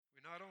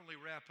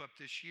only wrap up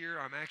this year,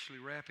 I'm actually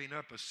wrapping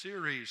up a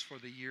series for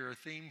the year, a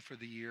theme for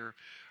the year.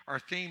 Our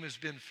theme has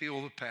been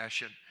Feel the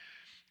Passion.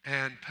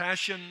 And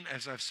passion,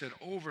 as I've said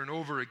over and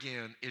over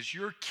again, is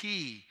your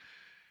key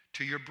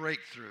to your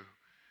breakthrough.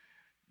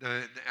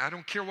 I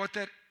don't care what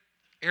that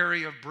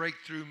area of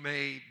breakthrough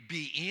may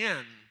be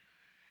in,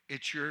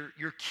 it's your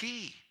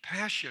key.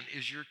 Passion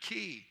is your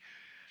key.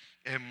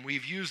 And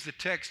we've used the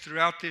text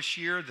throughout this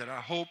year that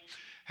I hope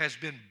has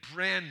been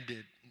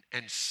branded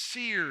and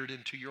seared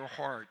into your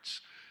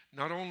hearts.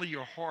 Not only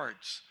your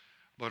hearts,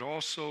 but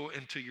also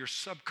into your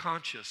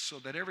subconscious, so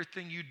that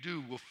everything you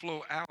do will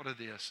flow out of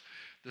this.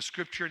 The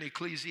scripture in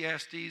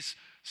Ecclesiastes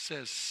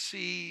says,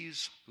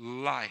 seize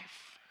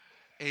life.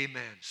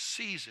 Amen.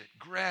 Seize it.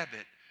 Grab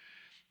it.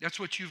 That's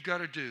what you've got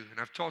to do. And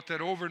I've taught that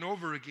over and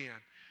over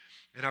again.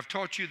 And I've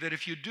taught you that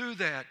if you do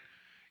that,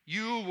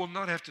 you will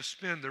not have to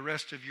spend the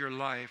rest of your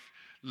life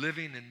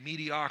living in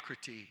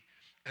mediocrity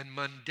and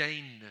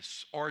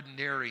mundaneness,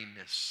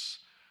 ordinariness,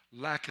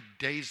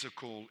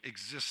 lackadaisical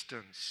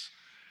existence.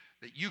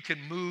 That you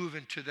can move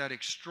into that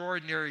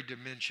extraordinary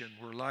dimension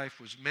where life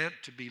was meant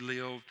to be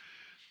lived.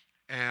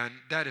 And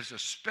that is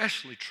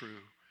especially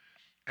true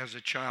as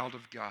a child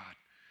of God.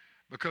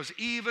 Because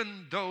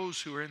even those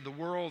who are in the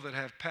world that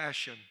have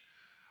passion,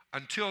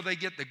 until they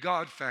get the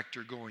God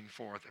factor going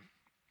for them,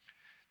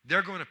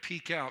 they're going to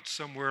peak out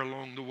somewhere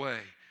along the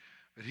way.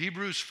 But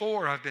Hebrews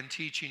 4, I've been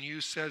teaching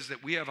you, says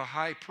that we have a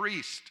high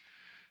priest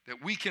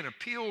that we can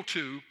appeal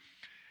to.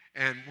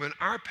 And when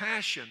our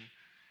passion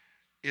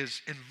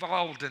is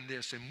involved in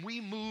this, and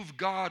we move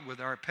God with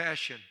our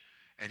passion,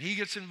 and He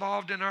gets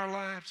involved in our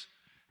lives,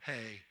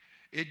 hey,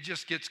 it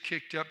just gets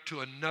kicked up to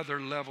another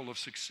level of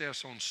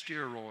success on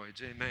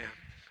steroids. Amen.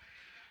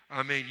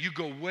 I mean, you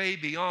go way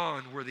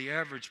beyond where the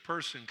average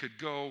person could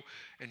go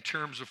in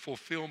terms of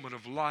fulfillment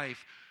of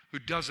life who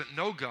doesn't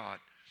know God.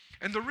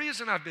 And the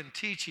reason I've been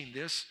teaching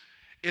this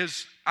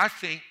is I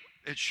think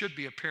it should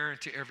be apparent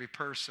to every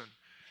person.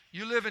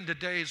 You live in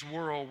today's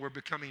world, we're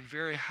becoming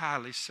very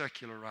highly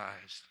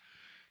secularized.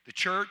 The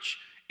church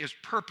is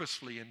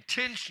purposefully,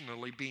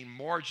 intentionally being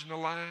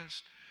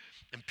marginalized.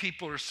 And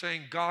people are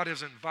saying God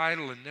isn't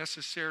vital and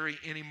necessary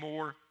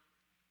anymore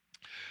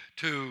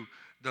to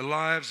the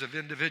lives of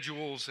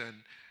individuals,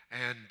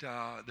 and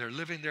they're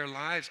living their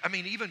lives. I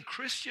mean, even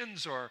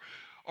Christians are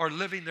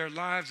living their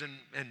lives,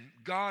 and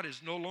God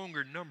is no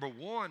longer number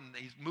one.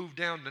 He's moved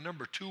down to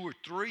number 2 or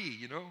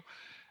 3,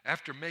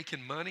 after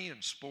making money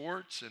and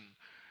sports and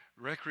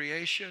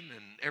recreation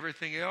and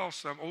everything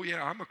else.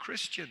 I'm a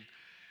Christian.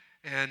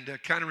 And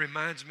kind of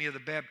reminds me of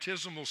the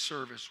baptismal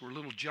service where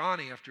little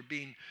Johnny, after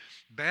being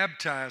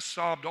baptized,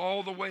 sobbed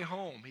all the way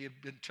home. He had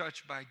been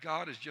touched by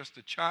God as just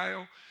a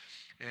child,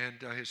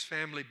 and his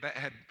family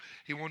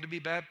he wanted to be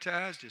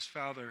baptized. His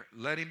father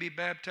let him be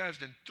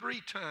baptized, and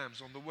 3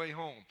 times on the way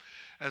home,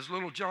 as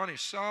little Johnny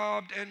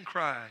sobbed and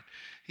cried,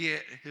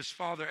 his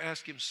father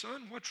asked him,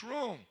 "Son, what's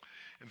wrong?"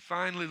 And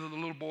finally the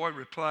little boy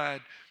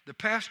replied, "The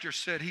pastor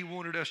said he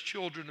wanted us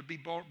children to be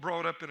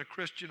brought up in a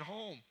Christian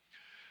home.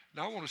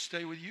 Now I want to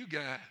stay with you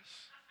guys."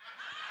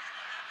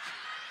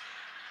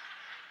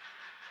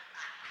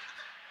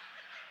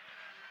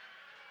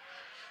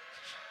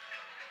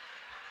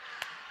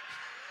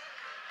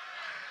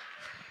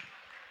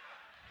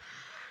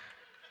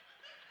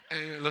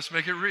 And let's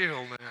make it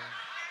real now.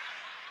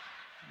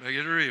 Make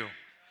it real.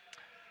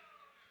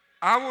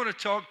 I want to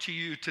talk to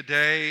you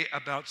today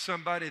about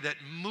somebody that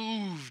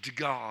moved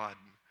God.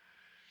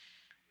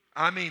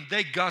 I mean,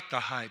 they got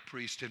the high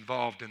priest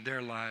involved in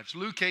their lives.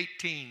 Luke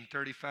 18,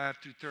 35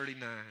 through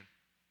 39.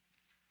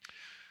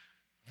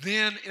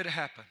 Then it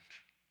happened.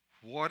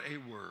 What a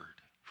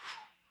word.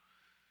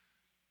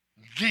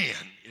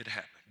 Then it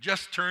happened.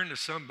 Just turn to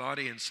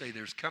somebody and say,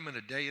 there's coming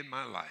a day in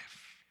my life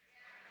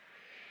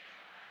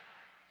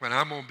when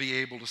I'm going to be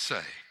able to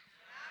say,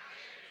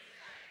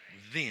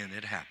 then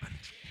it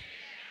happened.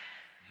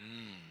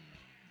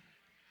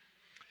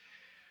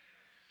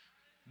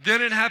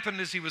 Then it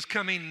happened as he was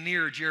coming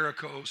near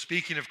Jericho,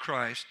 speaking of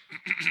Christ,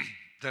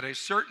 that a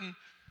certain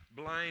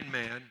blind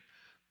man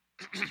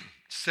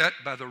sat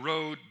by the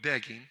road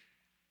begging,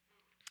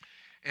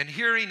 and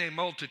hearing a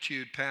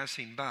multitude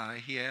passing by,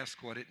 he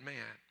asked what it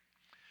meant.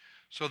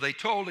 So they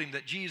told him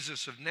that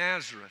Jesus of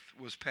Nazareth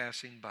was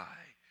passing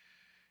by.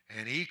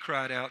 And he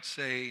cried out,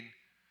 saying,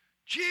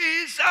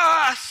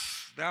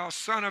 "Jesus, thou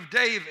son of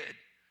David,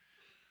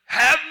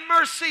 have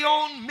mercy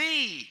on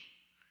me."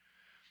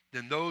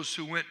 Then those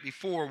who went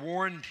before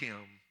warned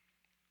him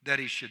that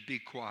he should be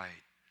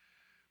quiet.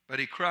 But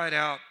he cried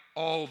out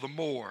all the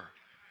more,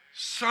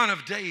 "Son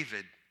of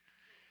David,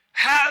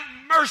 have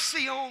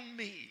mercy on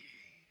me."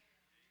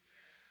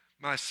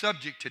 My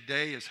subject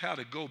today is how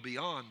to go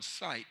beyond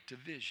sight to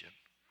vision.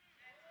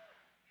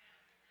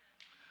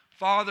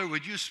 Father,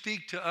 would you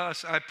speak to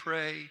us, I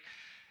pray,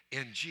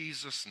 in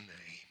Jesus'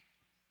 name.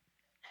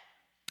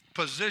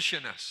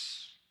 Position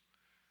us.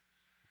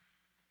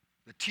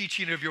 The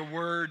teaching of your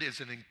word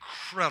is an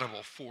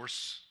incredible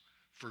force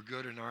for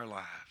good in our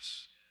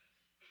lives.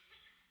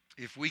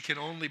 If we can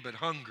only but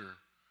hunger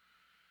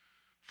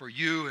for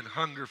you and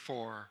hunger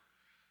for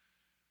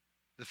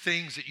the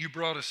things that you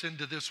brought us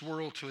into this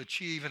world to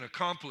achieve and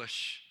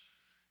accomplish,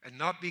 and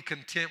not be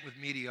content with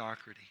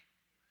mediocrity.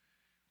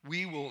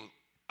 We will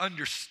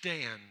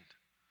understand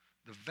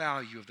the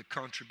value of the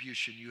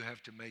contribution you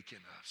have to make in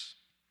us,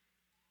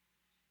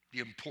 the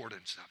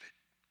importance of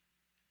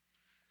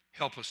it.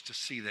 Help us to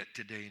see that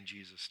today in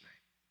Jesus' name.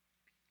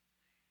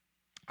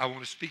 I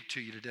want to speak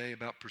to you today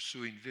about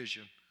pursuing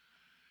vision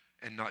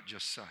and not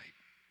just sight.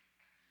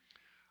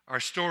 Our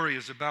story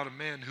is about a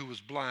man who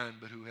was blind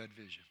but who had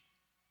vision.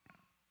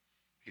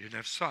 He didn't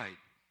have sight.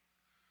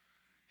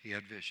 He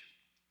had vision.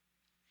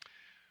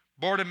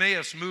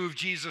 Bartimaeus moved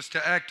Jesus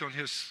to act on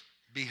his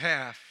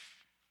behalf,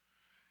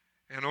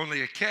 and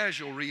only a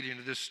casual reading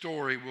of this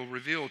story will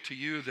reveal to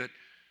you that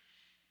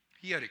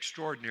he had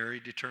extraordinary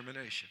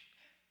determination.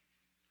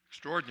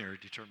 Extraordinary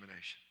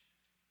determination.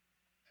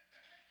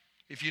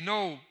 If you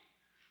know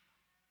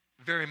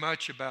very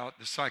much about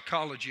the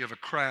psychology of a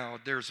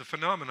crowd, there's a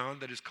phenomenon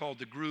that is called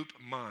the group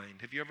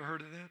mind. Have you ever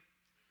heard of that?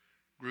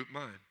 Group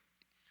mind.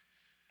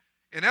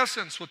 In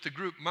essence, what the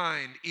group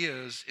mind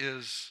is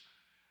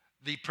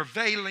the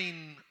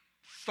prevailing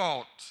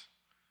thought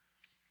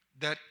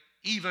that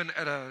even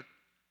at a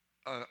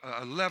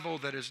level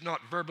that is not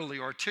verbally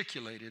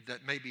articulated,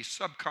 that may be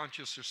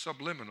subconscious or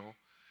subliminal,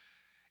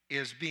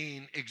 is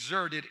being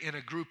exerted in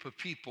a group of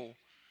people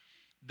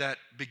that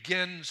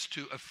begins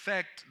to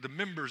affect the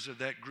members of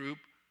that group,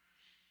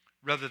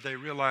 whether they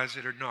realize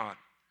it or not.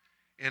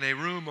 In a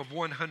room of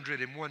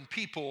 101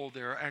 people,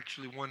 there are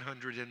actually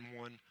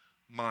 101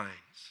 minds.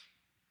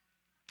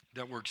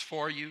 That works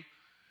for you.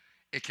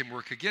 It can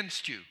work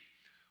against you.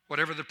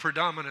 Whatever the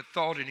predominant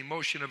thought and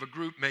emotion of a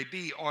group may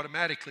be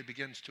automatically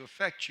begins to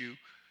affect you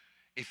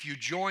if you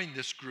join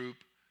this group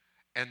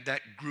and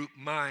that group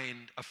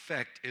mind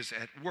effect is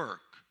at work.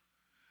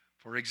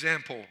 For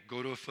example,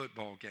 go to a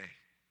football game,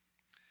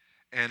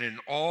 and in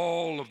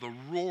all of the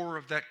roar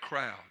of that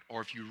crowd,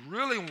 or if you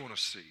really want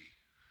to see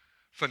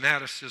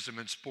fanaticism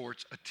in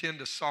sports,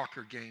 attend a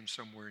soccer game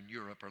somewhere in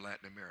Europe or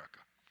Latin America.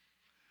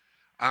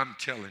 I'm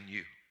telling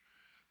you,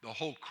 the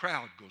whole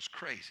crowd goes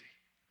crazy.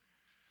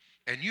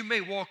 And you may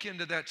walk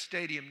into that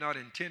stadium not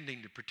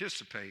intending to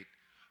participate,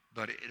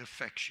 but it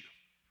affects you.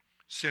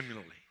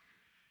 Similarly,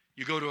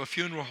 you go to a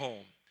funeral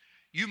home.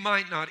 You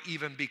might not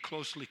even be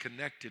closely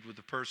connected with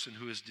the person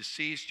who is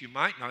deceased. You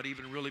might not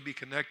even really be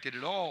connected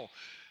at all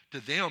to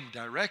them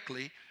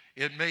directly.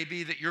 It may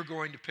be that you're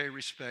going to pay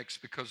respects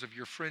because of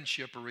your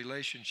friendship or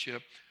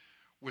relationship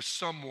with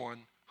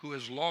someone who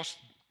has lost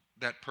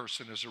that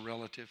person as a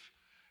relative,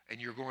 and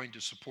you're going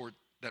to support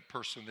that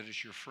person that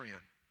is your friend.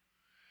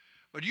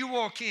 But you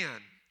walk in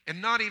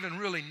and not even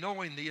really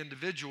knowing the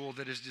individual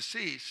that is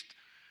deceased,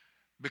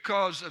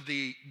 because of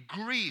the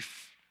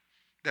grief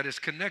that is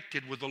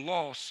connected with the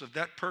loss of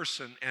that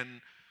person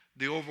and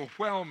the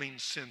overwhelming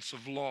sense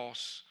of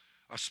loss,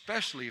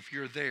 especially if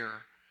you're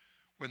there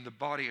when the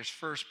body is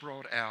first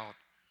brought out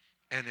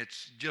and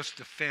it's just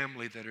the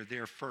family that are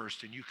there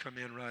first and you come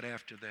in right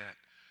after that.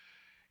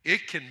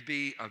 It can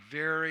be a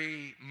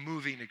very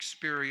moving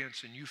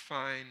experience, and you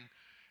find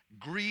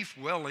grief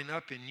welling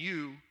up in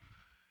you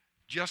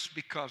just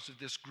because of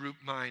this group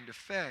mind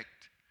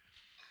effect.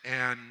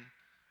 And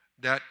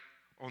that,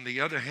 on the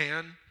other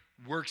hand,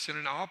 works in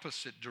an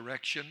opposite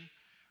direction.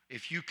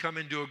 If you come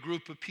into a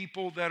group of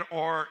people that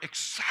are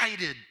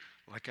excited,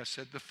 like I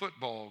said, the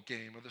football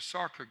game or the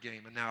soccer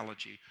game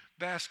analogy,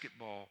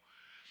 basketball,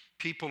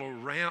 people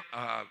are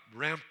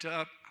ramped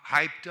up,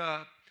 hyped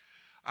up.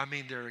 I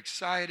mean, they're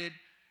excited.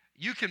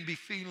 You can be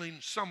feeling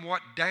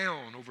somewhat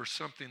down over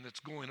something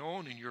that's going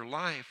on in your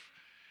life.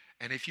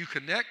 And if you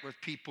connect with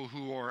people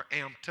who are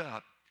amped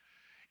up,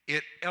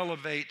 it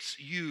elevates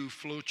you,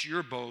 floats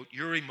your boat,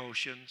 your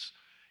emotions.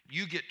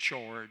 You get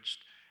charged.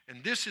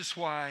 And this is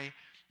why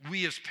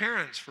we as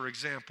parents, for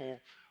example,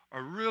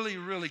 are really,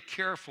 really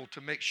careful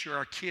to make sure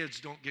our kids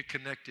don't get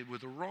connected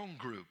with the wrong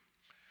group.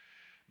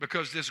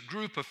 Because this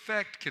group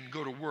effect can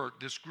go to work,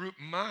 this group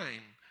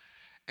mind.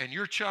 And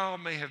your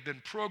child may have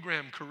been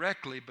programmed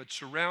correctly, but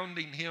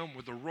surrounding him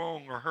with the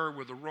wrong or her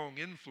with the wrong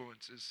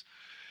influences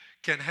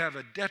can have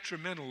a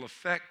detrimental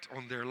effect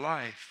on their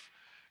life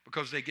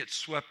because they get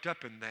swept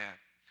up in that.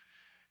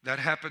 That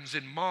happens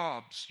in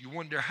mobs. You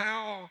wonder,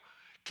 how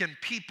can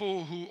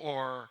people who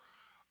are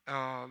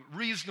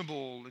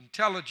reasonable,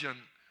 intelligent,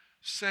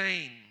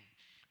 sane,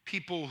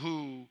 people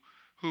who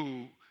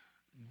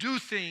do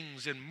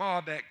things in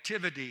mob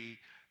activity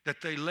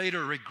that they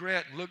later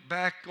regret and look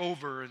back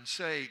over and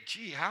say,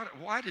 gee,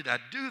 why did I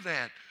do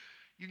that?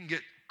 You can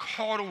get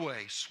caught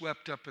away,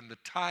 swept up in the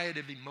tide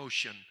of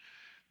emotion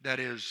that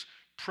is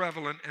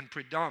prevalent and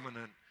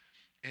predominant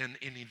in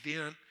an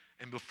event,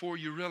 and before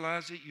you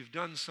realize it, you've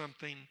done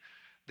something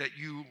that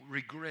you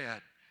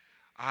regret.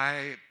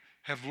 I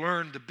have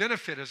learned the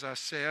benefit, as I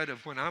said,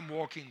 of when I'm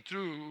walking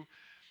through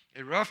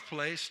a rough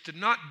place to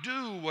not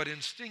do what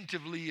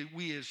instinctively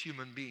we as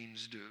human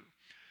beings do.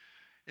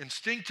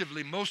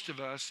 Instinctively, most of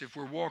us, if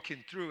we're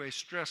walking through a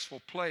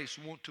stressful place,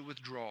 want to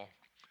withdraw.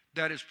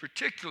 That is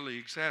particularly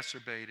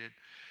exacerbated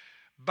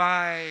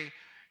by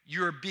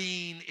your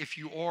being, if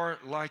you are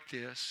like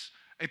this,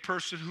 a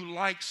person who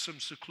likes some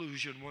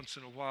seclusion once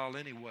in a while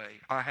anyway.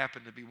 I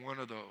happen to be one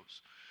of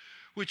those.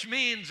 Which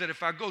means that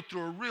if I go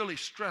through a really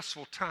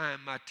stressful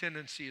time, my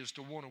tendency is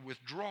to want to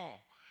withdraw.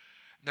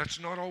 That's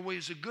not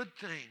always a good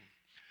thing.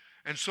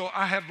 And so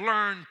I have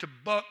learned to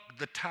buck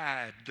the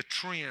tide, the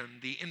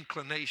trend, the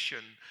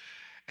inclination,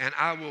 and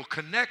I will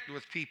connect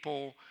with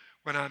people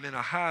when I'm in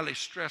a highly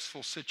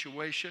stressful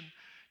situation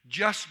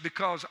just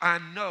because I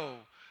know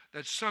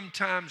that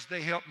sometimes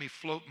they help me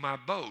float my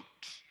boat.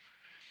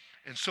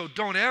 And so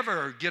don't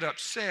ever get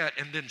upset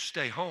and then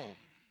stay home.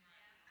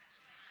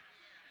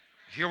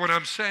 Hear what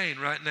I'm saying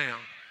right now?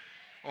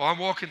 Oh, I'm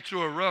walking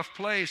through a rough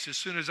place. As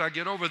soon as I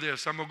get over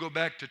this, I'm going to go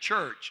back to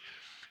church.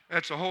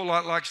 That's a whole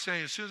lot like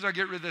saying, as soon as I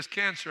get rid of this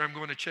cancer, I'm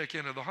going to check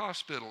into the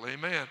hospital.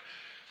 Amen.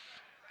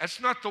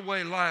 That's not the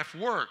way life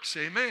works.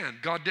 Amen.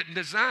 God didn't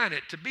design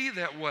it to be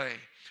that way.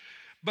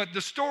 But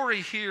the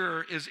story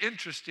here is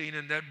interesting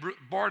in that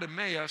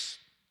Bartimaeus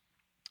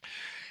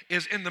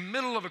is in the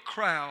middle of a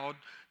crowd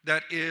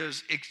that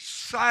is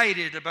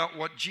excited about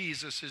what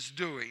Jesus is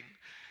doing.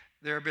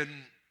 There have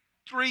been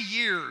 3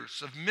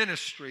 years of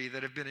ministry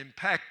that have been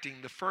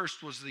impacting. The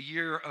first was the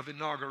year of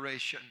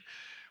inauguration,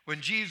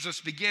 when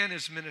Jesus began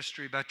his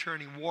ministry by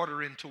turning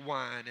water into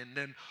wine, and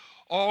then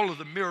all of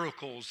the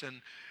miracles.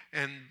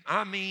 And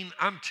I mean,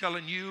 I'm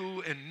telling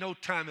you, in no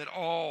time at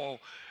all,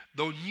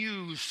 the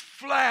news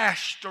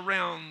flashed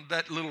around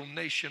that little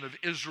nation of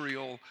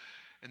Israel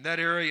and that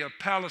area of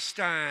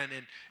Palestine,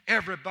 and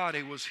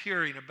everybody was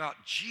hearing about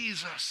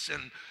Jesus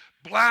and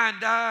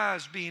blind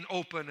eyes being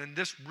opened. And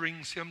this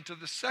brings him to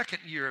the second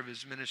year of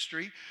his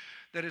ministry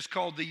that is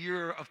called the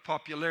year of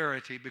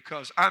popularity,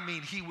 because, I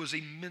mean, he was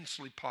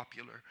immensely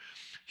popular,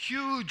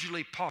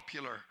 hugely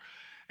popular.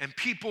 And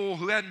people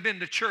who hadn't been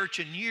to church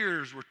in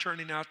years were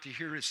turning out to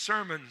hear his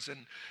sermons,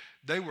 and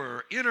they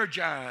were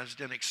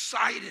energized and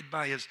excited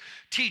by his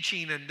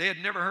teaching, and they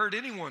had never heard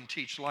anyone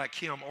teach like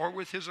him or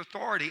with his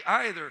authority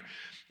either.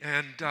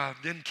 And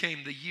then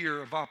came the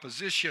year of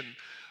opposition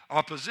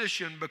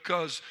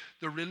because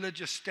the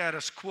religious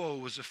status quo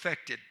was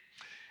affected.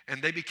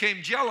 And they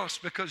became jealous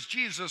because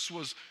Jesus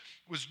was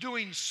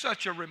doing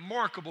such a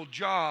remarkable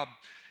job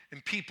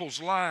in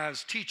people's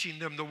lives, teaching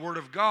them the Word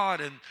of God.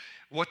 And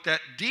what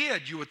that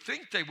did, you would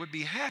think they would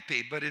be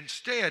happy, but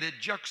instead it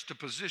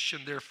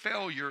juxtapositioned their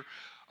failure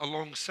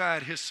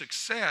alongside his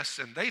success,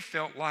 and they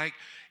felt like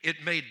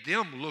it made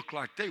them look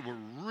like they were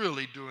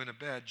really doing a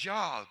bad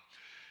job.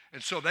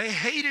 And so they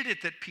hated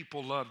it that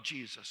people loved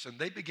Jesus, and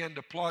they began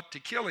to plot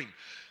to kill him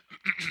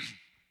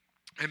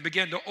and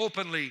began to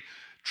openly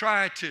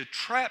try to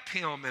trap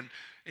him and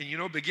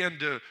began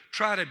to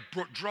try to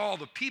draw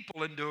the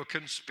people into a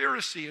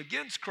conspiracy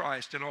against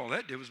Christ, and all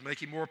that did was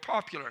make him more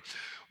popular.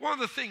 One of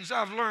the things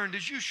I've learned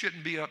is you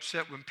shouldn't be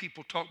upset when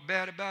people talk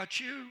bad about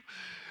you.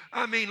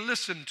 I mean,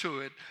 listen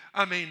to it.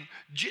 I mean,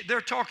 they're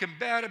talking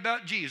bad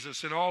about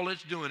Jesus, and all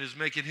it's doing is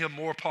making him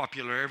more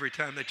popular every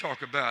time they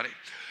talk about him.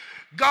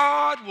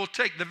 God will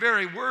take the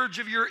very words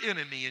of your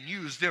enemy and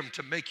use them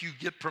to make you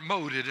get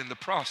promoted in the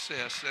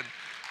process. And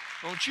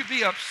don't you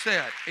be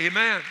upset.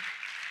 Amen.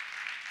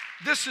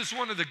 This is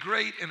one of the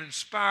great and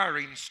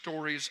inspiring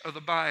stories of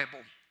the Bible.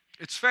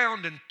 It's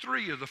found in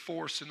 3 of the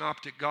 4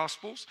 synoptic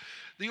gospels.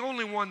 The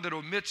only one that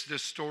omits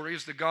this story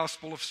is the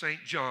Gospel of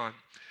St. John.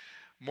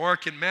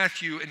 Mark and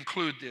Matthew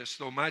include this,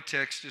 though my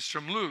text is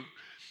from Luke.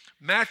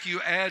 Matthew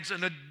adds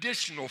an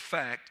additional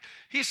fact.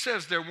 He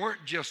says there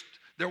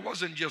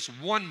wasn't just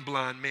one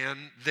blind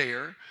man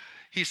there.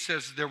 He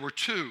says there were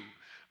 2.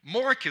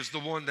 Mark is the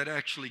one that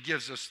actually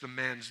gives us the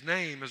man's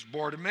name as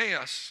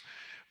Bartimaeus.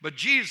 But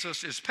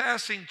Jesus is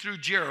passing through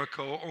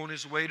Jericho on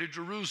his way to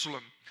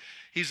Jerusalem.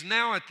 He's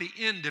now at the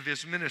end of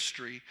his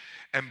ministry,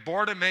 and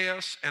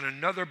Bartimaeus and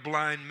another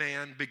blind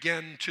man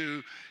begin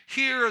to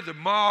hear the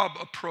mob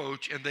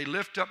approach, and they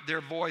lift up their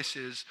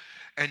voices,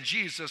 and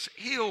Jesus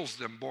heals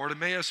them.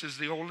 Bartimaeus is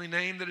the only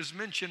name that is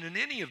mentioned in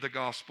any of the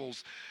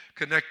Gospels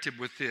connected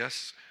with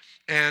this,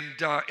 and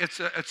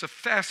it's a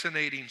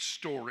fascinating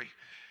story.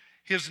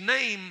 His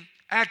name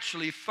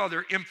actually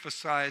further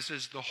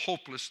emphasizes the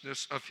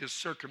hopelessness of his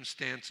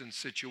circumstance and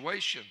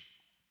situation.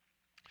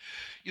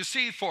 You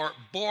see, for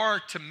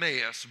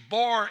Bartimaeus,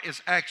 Bar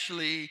is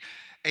actually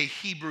a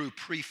Hebrew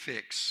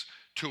prefix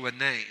to a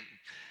name.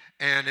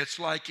 And it's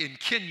like in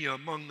Kenya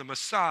among the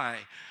Maasai,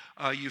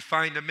 you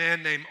find a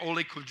man named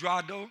Ole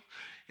Kujado.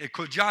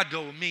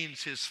 Kujado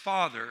means his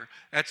father.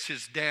 That's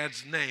his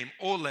dad's name.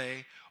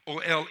 Ole,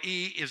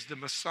 O-L-E, is the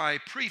Maasai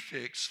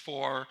prefix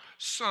for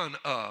son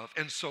of.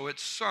 And so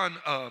it's son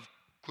of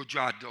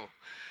Kujado.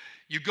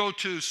 You go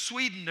to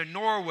Sweden and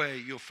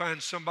Norway, you'll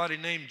find somebody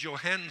named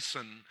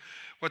Johansson.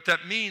 What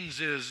that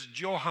means is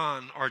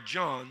Johann or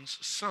John's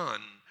son.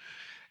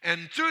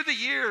 And through the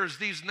years,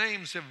 these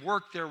names have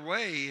worked their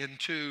way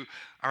into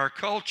our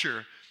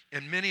culture,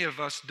 and many of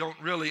us don't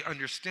really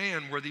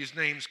understand where these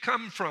names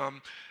come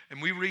from.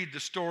 And we read the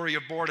story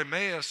of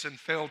Bartimaeus and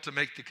fail to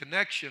make the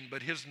connection,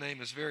 but his name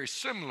is very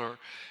similar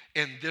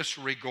in this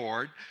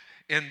regard,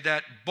 in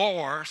that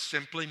Bar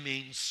simply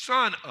means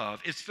son of.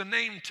 It's the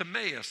name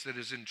Timaeus that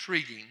is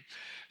intriguing.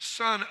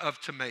 son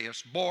of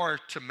Timaeus,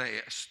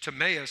 Bartimaeus.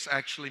 Timaeus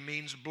actually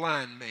means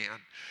blind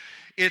man.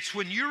 It's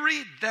when you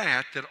read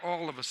that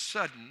all of a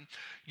sudden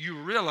you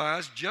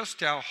realize just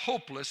how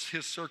hopeless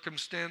his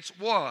circumstance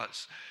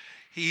was.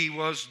 He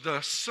was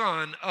the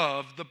son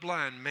of the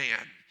blind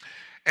man.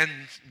 And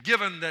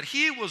given that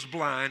he was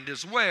blind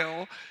as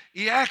well,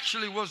 he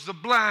actually was the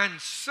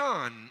blind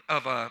son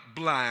of a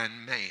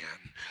blind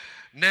man.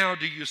 Now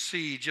do you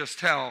see just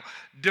how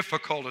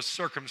difficult a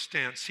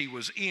circumstance he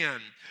was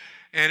in?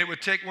 And it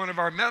would take one of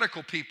our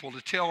medical people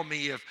to tell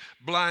me if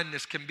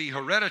blindness can be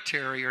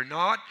hereditary or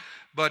not.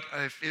 But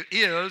if it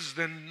is,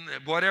 then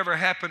whatever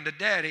happened to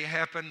Daddy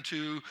happened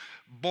to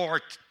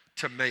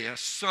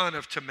Bartimaeus, son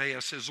of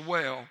Timaeus as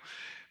well.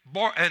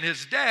 And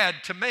his dad,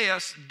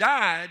 Timaeus,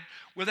 died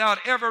without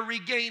ever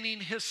regaining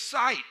his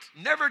sight.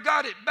 Never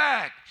got it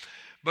back.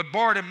 But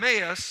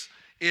Bartimaeus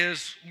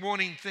is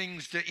wanting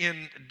things to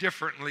end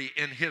differently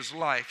in his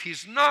life.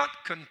 He's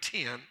not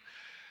content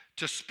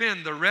to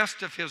spend the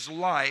rest of his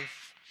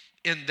life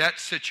in that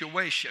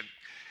situation.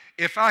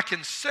 If I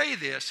can say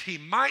this, he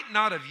might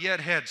not have yet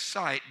had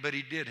sight, but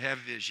he did have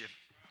vision.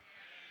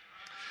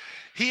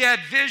 He had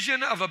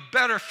vision of a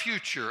better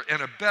future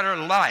and a better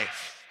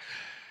life.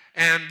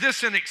 And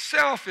this in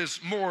itself is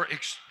more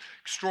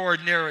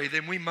extraordinary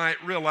than we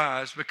might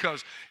realize,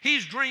 because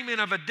he's dreaming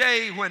of a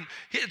day when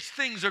his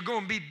things are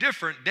going to be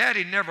different.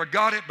 Daddy never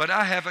got it, but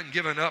I haven't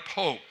given up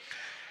hope.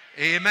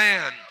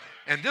 Amen.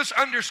 And this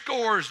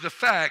underscores the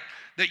fact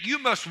that you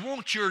must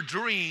want your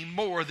dream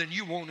more than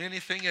you want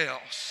anything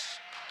else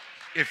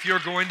if you're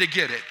going to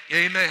get it.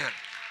 Amen.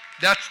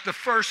 That's the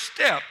first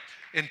step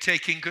in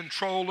taking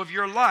control of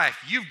your life.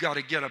 You've got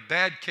to get a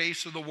bad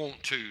case of the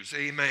want-tos.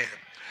 Amen.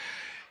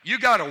 You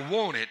got to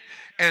want it.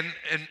 And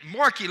in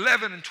Mark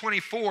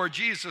 11:24,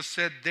 Jesus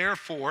said,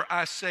 "Therefore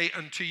I say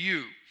unto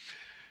you."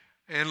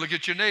 And look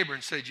at your neighbor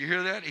and say, "Did you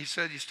hear that?" He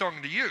said he's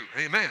talking to you.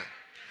 Amen.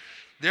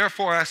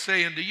 "Therefore I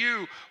say unto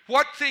you,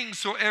 what things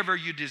soever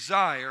you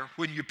desire,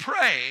 when you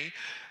pray,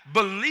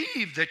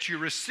 believe that you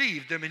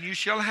receive them, and you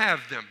shall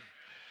have them."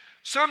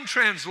 Some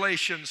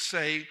translations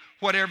say,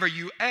 "whatever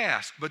you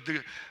ask."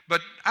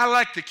 But I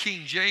like the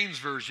King James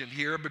Version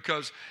here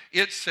because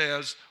it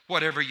says,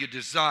 "whatever you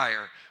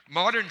desire."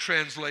 Modern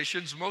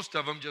translations, most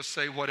of them just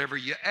say, "whatever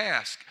you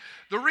ask."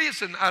 The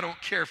reason I don't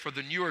care for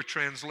the newer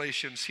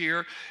translations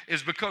here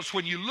is because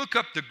when you look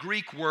up the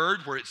Greek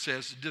word where it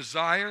says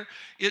desire,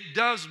 it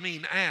does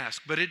mean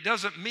ask, but it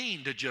doesn't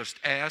mean to just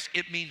ask.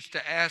 It means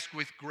to ask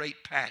with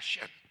great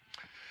passion,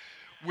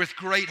 with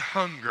great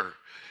hunger.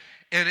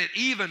 And it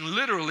even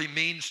literally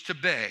means to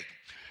beg.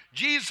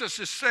 Jesus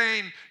is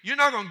saying, you're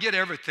not going to get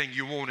everything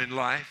you want in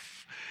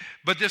life,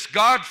 but this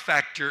God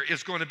factor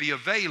is going to be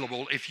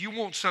available if you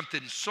want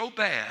something so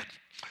bad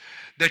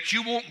that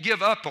you won't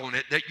give up on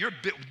it, that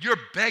you're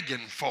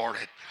begging for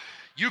it.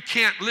 You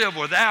can't live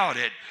without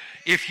it.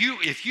 If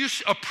you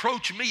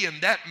approach me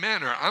in that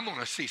manner, I'm going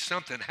to see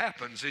something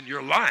happens in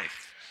your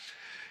life.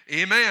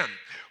 Amen.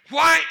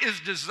 Why is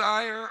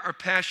desire or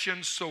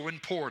passion so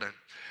important?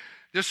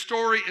 This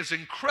story is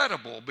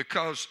incredible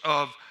because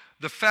of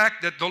the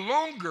fact that the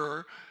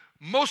longer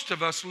most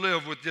of us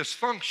live with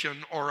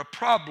dysfunction or a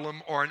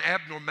problem or an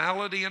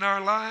abnormality in our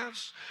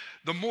lives,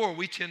 the more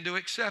we tend to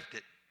accept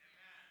it.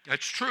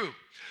 That's true.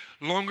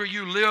 The longer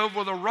you live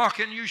with a rock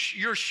in your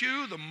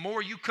shoe, the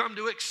more you come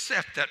to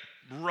accept that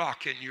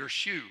rock in your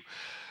shoe.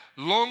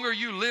 The longer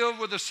you live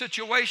with a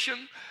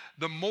situation,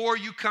 the more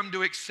you come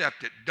to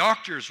accept it.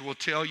 Doctors will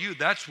tell you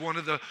that's one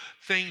of the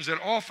things that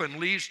often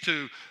leads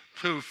to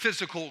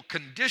physical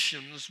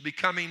conditions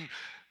becoming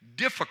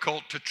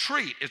difficult to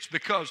treat. It's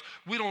because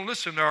we don't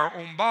listen to our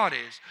own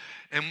bodies.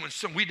 And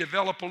when we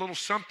develop a little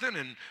something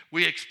and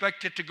we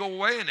expect it to go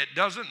away and it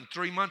doesn't, and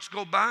 3 months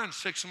go by and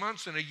 6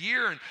 months and a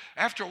year, and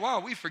after a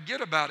while we forget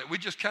about it. We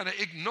just kind of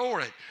ignore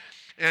it.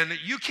 And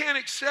you can't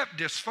accept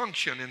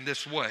dysfunction in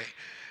this way.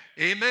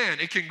 Amen.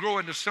 It can grow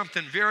into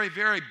something very,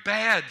 very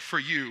bad for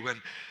you.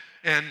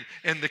 And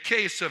in the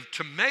case of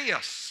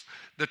Timaeus,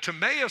 the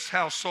Timaeus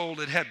household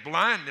had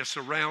blindness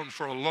around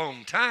for a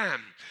long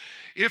time.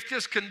 If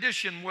this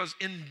condition was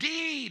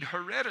indeed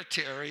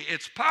hereditary,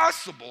 it's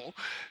possible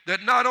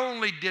that not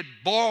only did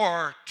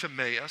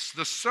Bartimaeus,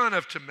 the son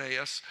of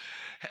Timaeus,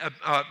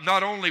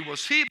 not only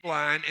was he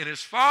blind and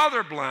his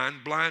father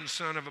blind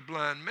son of a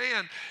blind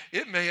man,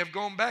 it may have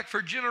gone back for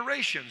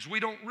generations. We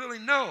don't really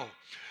know.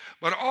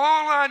 But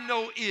all I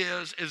know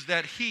is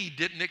that he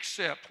didn't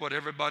accept what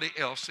everybody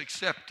else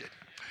accepted.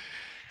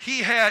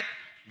 He had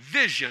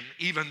vision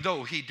even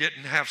though he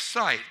didn't have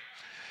sight.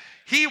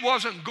 He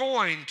wasn't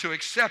going to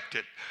accept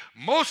it.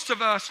 Most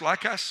of us,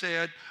 like I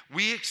said,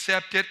 we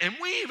accept it, and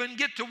we even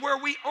get to where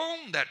we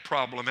own that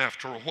problem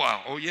after a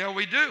while. Oh, yeah,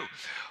 we do.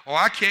 Oh,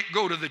 I can't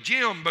go to the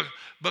gym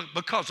but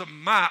because of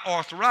my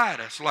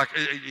arthritis. Like,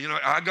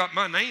 I got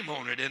my name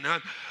on it, and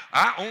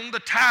I own the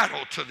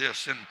title to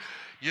this. And,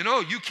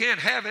 you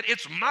can't have it.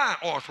 It's my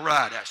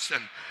arthritis.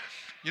 And,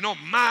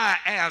 my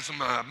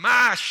asthma,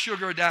 my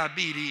sugar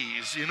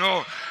diabetes,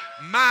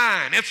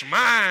 mine. It's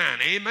mine.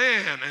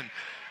 Amen.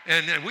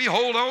 And we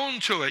hold on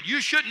to it. You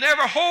should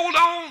never hold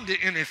on to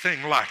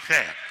anything like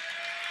that.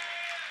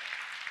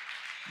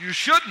 You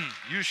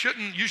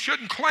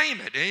shouldn't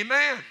claim it.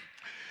 Amen.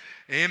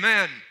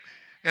 Amen.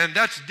 And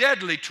that's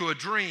deadly to a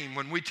dream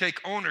when we take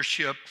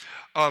ownership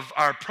of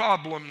our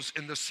problems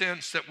in the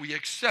sense that we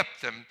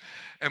accept them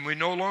and we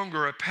no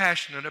longer are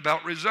passionate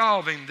about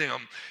resolving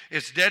them.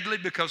 It's deadly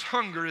because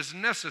hunger is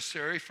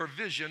necessary for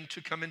vision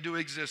to come into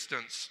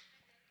existence.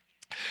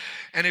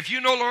 And if you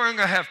no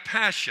longer have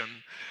passion,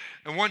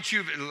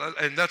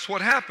 and that's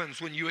what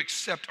happens when you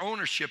accept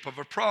ownership of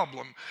a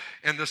problem,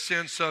 in the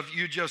sense of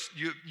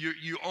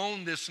you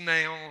own this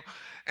now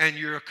and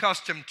you're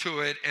accustomed to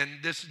it, and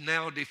this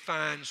now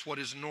defines what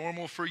is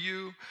normal for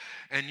you,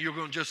 and you're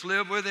going to just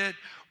live with it.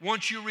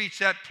 Once you reach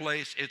that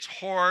place, it's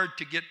hard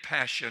to get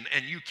passion,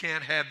 and you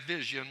can't have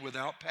vision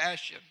without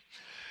passion.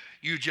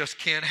 You just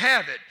can't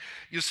have it.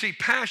 You see,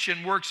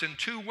 passion works in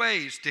two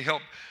ways to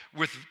help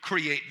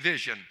create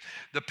vision.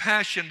 The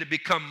passion to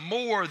become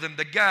more than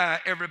the guy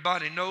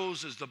everybody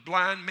knows is the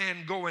blind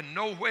man going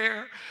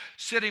nowhere,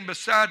 sitting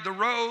beside the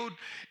road,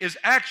 is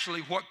actually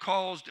what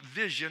caused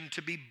vision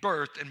to be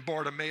birthed in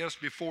Bartimaeus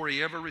before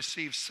he ever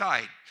received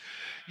sight.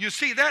 You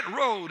see, that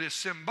road is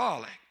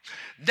symbolic.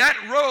 That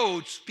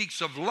road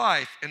speaks of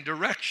life and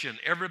direction.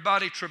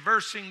 Everybody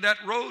traversing that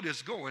road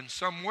is going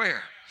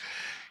somewhere.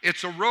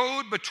 It's a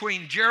road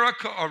between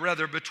Jericho, or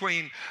rather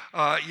between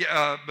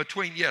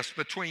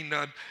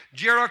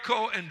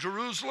Jericho and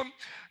Jerusalem,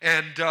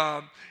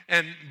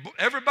 and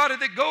everybody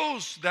that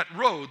goes that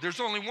road, there's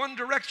only one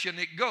direction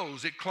it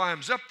goes. It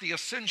climbs up the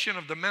ascension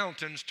of the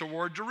mountains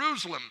toward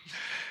Jerusalem.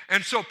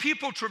 And so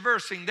people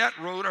traversing that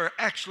road are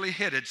actually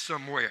headed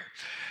somewhere.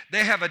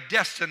 They have a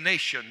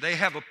destination. They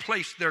have a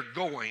place they're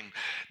going.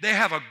 They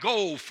have a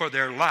goal for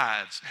their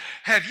lives.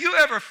 Have you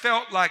ever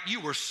felt like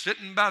you were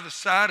sitting by the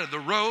side of the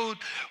road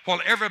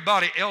while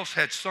everybody else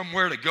had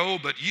somewhere to go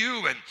but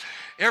you, and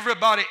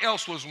everybody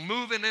else was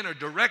moving in a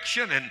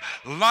direction and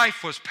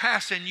life was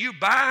passing you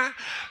by?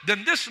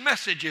 Then this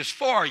message is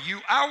for you.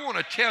 I want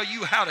to tell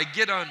you how to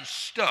get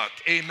unstuck.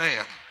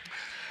 Amen.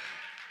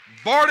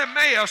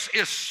 Bartimaeus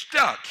is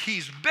stuck.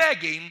 He's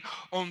begging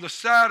on the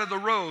side of the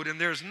road, and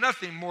there's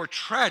nothing more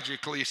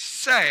tragically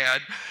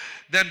sad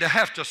than to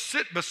have to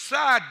sit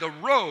beside the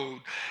road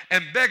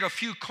and beg a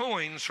few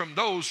coins from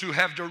those who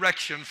have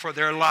direction for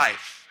their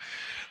life.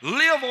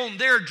 Live on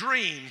their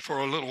dream for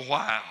a little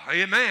while.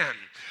 Amen.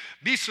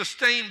 Be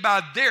sustained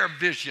by their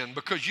vision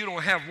because you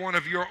don't have one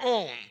of your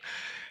own.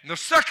 And the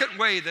second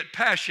way that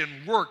passion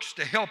works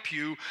to help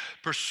you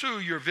pursue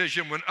your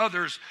vision when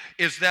others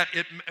is that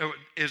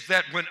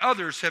when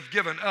others have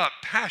given up,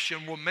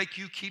 passion will make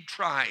you keep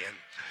trying.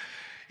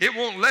 It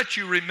won't let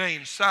you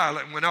remain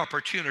silent when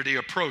opportunity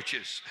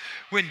approaches.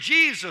 When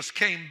Jesus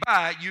came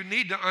by, you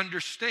need to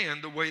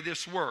understand the way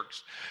this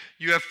works.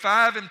 You have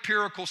 5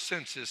 empirical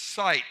senses: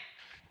 sight,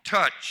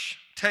 touch,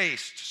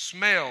 taste,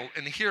 smell,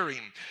 and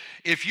hearing.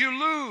 If you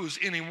lose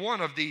any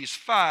one of these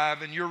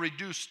 5 and you're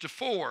reduced to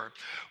 4,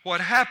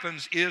 what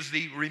happens is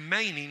the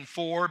remaining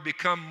 4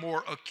 become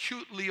more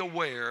acutely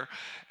aware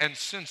and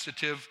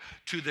sensitive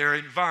to their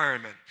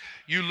environment.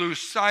 You lose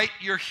sight,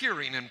 your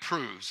hearing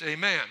improves.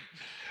 Amen.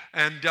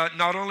 And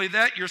not only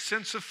that, your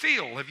sense of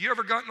feel. Have you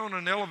ever gotten on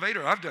an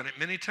elevator? I've done it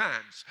many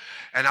times.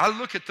 And I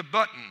look at the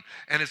button,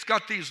 and it's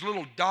got these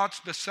little dots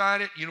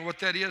beside it. You know what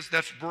that is?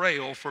 That's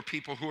Braille for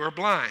people who are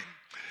blind.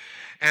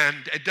 And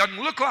it doesn't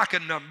look like a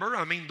number.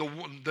 I mean,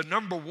 the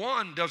number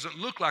 1 doesn't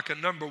look like a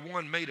number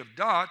 1 made of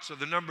dots, or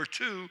the number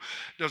 2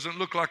 doesn't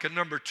look like a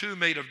number 2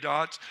 made of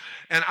dots.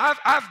 And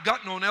I've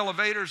gotten on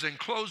elevators and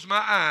closed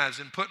my eyes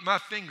and put my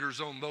fingers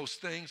on those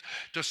things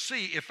to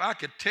see if I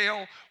could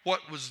tell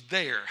what was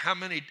there.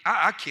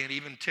 I can't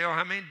even tell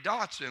how many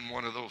dots in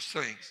one of those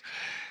things.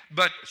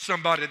 But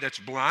somebody that's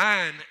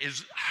blind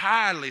is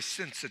highly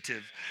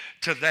sensitive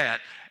to that.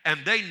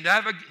 And they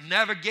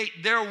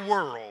navigate their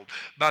world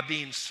by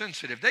being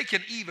sensitive. They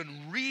can even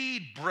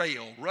read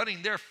Braille,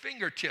 running their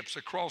fingertips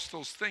across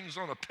those things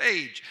on a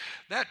page.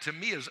 That to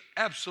me is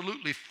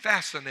absolutely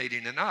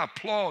fascinating, and I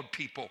applaud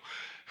people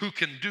who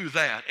can do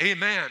that.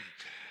 Amen.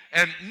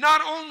 And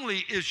not only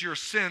is your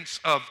sense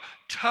of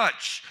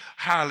touch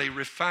highly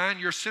refined,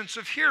 your sense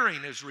of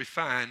hearing is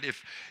refined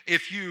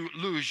if you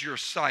lose your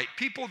sight.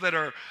 People that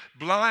are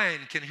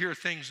blind can hear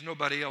things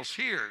nobody else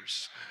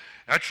hears.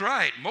 That's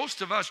right.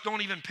 Most of us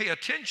don't even pay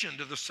attention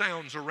to the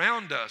sounds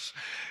around us.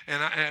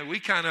 And we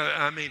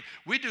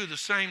do the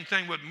same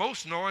thing with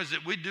most noise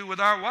that we do with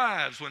our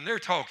wives when they're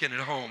talking at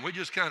home. We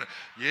just kind of,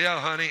 yeah,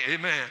 honey,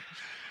 amen.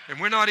 And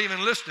we're not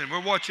even listening.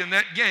 We're watching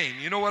that game.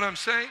 You know what I'm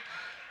saying?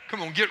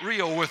 Come on, get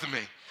real with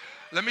me.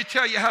 Let me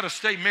tell you how to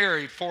stay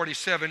married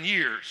 47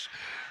 years.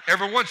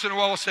 Every once in a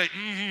while I'll say,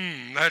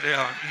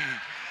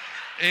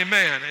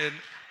 amen. And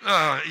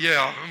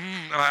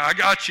I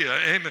got you.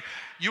 Amen.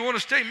 You want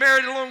to stay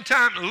married a long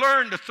time?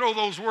 Learn to throw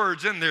those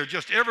words in there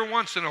just every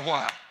once in a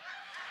while.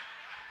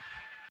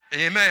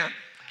 Amen.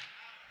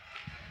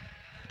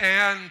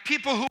 And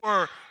people who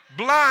are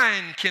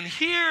blind can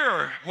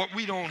hear what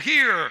we don't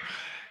hear.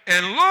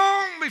 And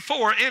long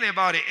before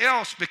anybody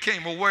else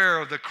became aware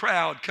of the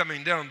crowd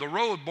coming down the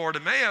road,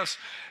 Bartimaeus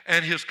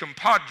and his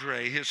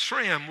compadre, his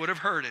friend, would have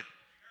heard it.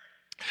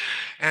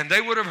 And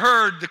they would have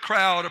heard the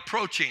crowd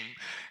approaching.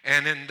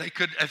 And then they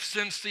could have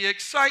sensed the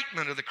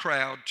excitement of the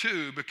crowd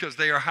too, because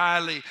they are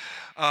highly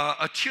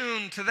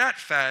attuned to that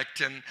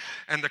fact.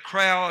 And the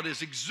crowd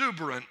is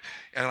exuberant.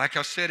 And like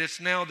I said, it's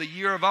now the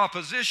year of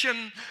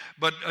opposition,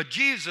 but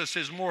Jesus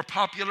is more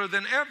popular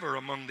than ever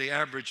among the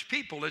average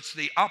people. It's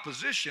the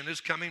opposition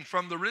is coming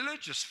from the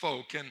religious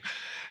folk.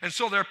 And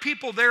so there are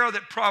people there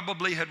that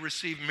probably had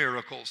received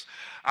miracles.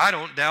 I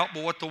don't doubt,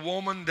 but what the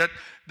woman that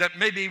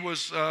maybe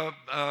was,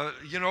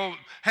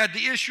 had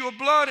the issue of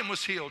blood and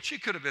was healed, she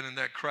could have been in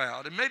that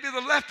crowd. And maybe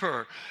the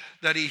leper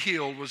that he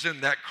healed was in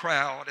that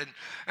crowd.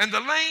 And the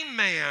lame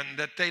man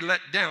that they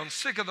let down,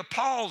 sick of the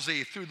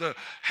palsy, through the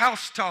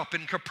housetop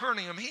in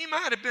Capernaum, he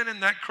might have been in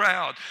that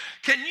crowd.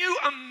 Can you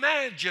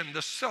imagine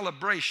the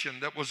celebration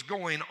that was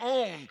going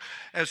on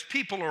as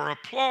people are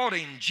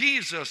applauding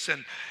Jesus,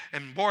 and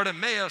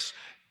Bartimaeus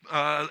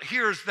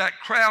hears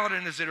that crowd,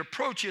 and as it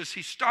approaches,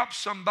 he stops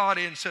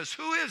somebody and says,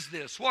 "Who is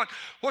this?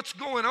 What's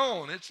going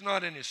on? It's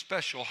not any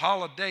special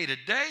holiday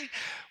today.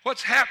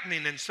 What's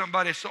happening?" And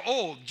somebody said,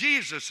 "Oh,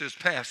 Jesus is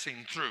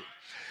passing through."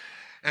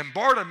 And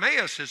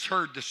Bartimaeus has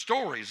heard the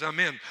stories. I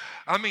mean,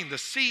 the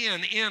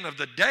CNN of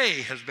the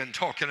day has been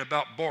talking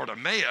about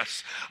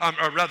Bartimaeus,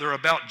 or rather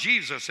about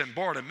Jesus, and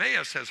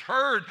Bartimaeus has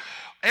heard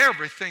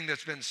everything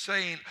that's been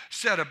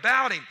said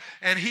about him.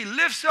 And he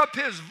lifts up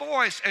his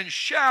voice and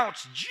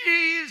shouts,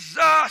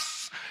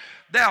 "Jesus,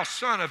 thou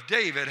son of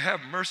David, have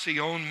mercy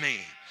on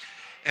me."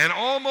 And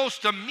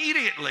almost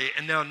immediately,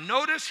 and now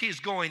notice he's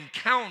going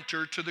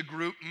counter to the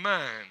group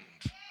mind.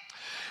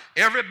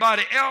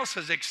 Everybody else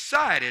is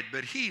excited,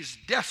 but he's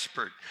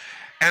desperate.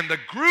 And the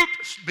group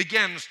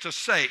begins to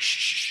say,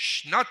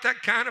 "Shh, not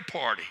that kind of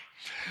party.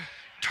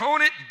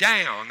 Tone it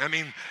down. I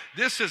mean,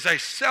 this is a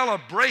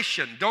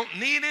celebration. Don't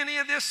need any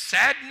of this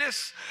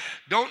sadness.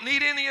 Don't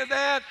need any of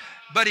that."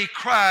 But he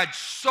cried,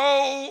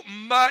 "So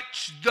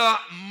much the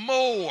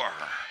more."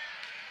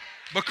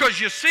 Because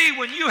you see,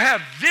 when you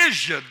have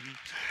vision,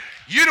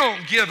 you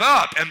don't give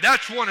up. And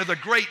that's one of the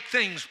great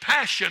things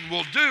passion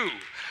will do.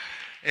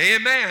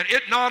 Amen.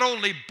 It not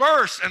only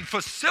bursts and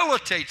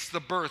facilitates the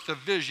birth of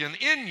vision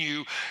in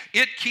you,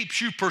 it keeps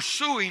you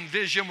pursuing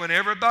vision when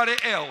everybody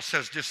else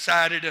has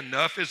decided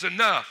enough is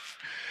enough.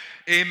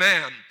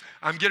 Amen.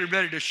 I'm getting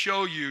ready to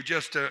show you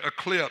just a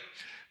clip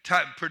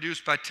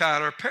produced by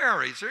Tyler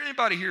Perry. Is there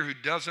anybody here who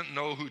doesn't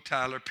know who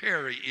Tyler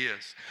Perry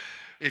is?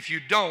 If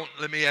you don't,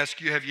 let me ask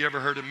you, have you ever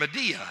heard of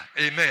Medea?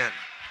 Amen.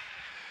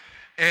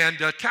 And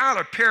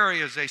Tyler Perry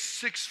is a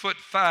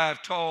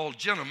 6'5" tall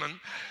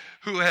gentleman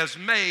who has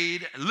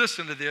made,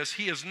 listen to this,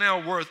 he is now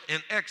worth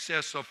in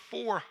excess of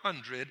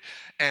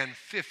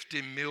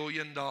 $450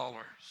 million.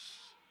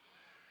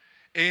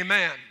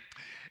 Amen.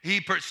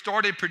 He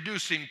started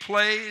producing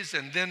plays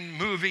and then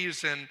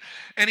movies, and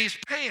he's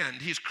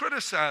panned. He's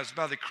criticized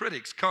by the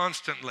critics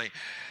constantly.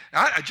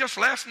 Just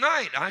last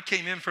night, I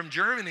came in from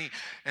Germany,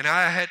 and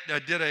I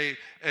did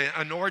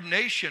an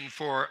ordination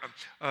for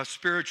a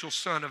spiritual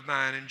son of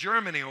mine in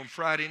Germany on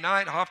Friday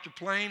night, hopped a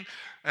plane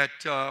at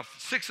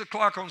 6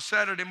 o'clock on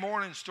Saturday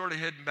morning, started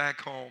heading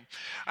back home.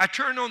 I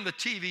turned on the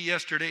TV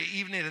yesterday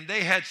evening, and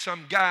they had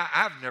some guy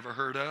I've never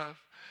heard of.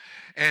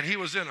 And he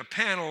was in a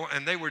panel,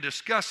 and they were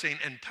discussing,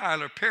 and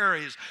Tyler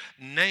Perry's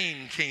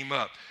name came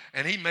up.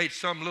 And he made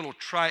some little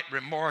trite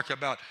remark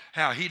about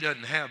how he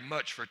doesn't have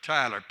much for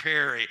Tyler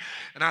Perry.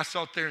 And I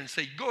sat there and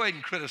said, "Go ahead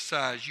and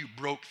criticize, you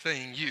broke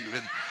thing, you."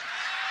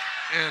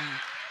 And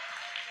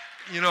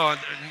you know,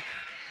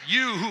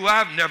 you who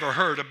I've never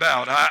heard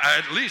about, I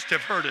at least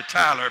have heard of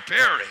Tyler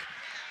Perry.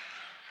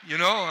 You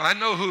know, I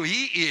know who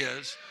he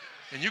is.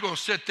 And you're going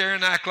to sit there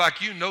and act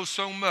like you know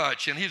so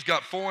much, and he's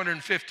got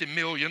 $450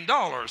 million.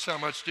 How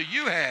much do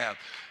you have?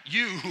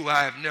 You who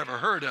I have never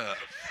heard of.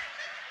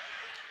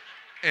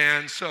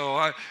 And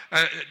so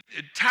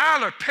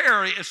Tyler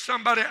Perry is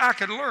somebody I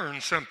could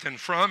learn something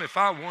from if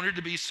I wanted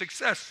to be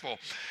successful.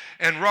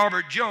 And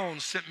Robert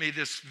Jones sent me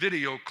this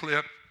video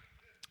clip.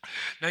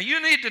 Now, you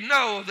need to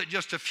know that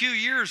just a few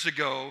years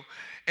ago,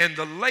 in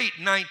the late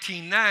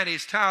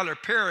 1990s, Tyler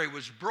Perry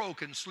was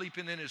broke and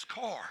sleeping in his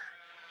car.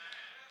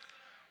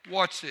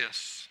 Watch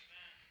this.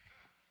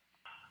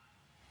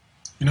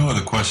 You know what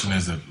the question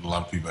is that a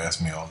lot of people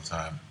ask me all the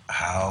time?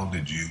 How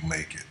did you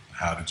make it?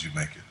 How did you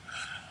make it?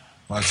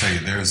 Well, I tell you,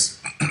 there's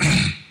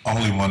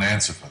only one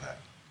answer for that.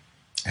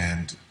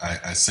 And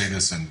I say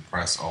this in the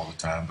press all the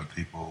time, but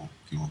people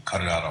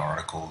cut it out of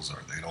articles,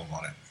 or they don't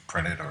want it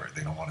printed, or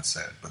they don't want it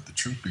said. But the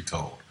truth be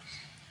told,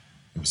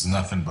 it was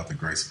nothing but the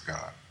grace of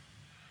God.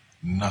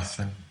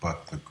 Nothing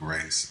but the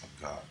grace of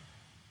God.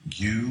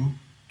 You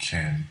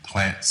can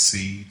plant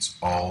seeds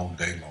all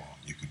day long.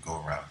 You can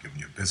go around giving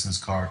your business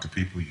card to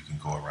people. You can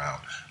go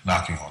around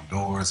knocking on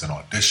doors and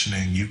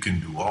auditioning. You can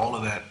do all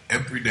of that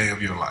every day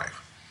of your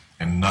life.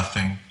 And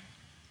nothing,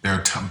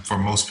 for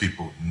most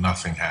people,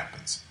 nothing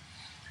happens.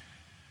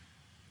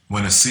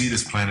 When a seed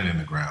is planted in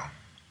the ground,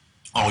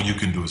 all you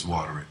can do is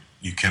water it.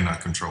 You cannot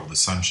control the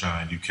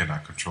sunshine, you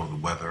cannot control the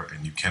weather,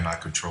 and you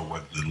cannot control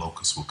whether the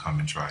locusts will come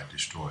and try and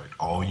destroy it.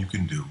 All you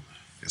can do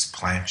is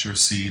plant your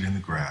seed in the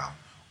ground,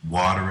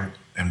 water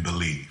it, and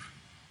believe.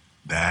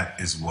 That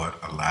is what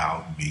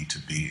allowed me to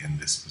be in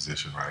this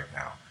position right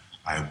now.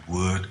 I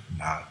would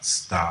not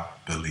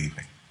stop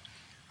believing.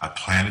 I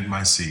planted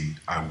my seed.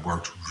 I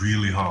worked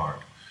really hard.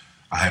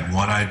 I had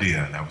one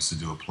idea, and that was to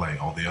do a play.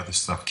 All the other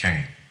stuff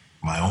came.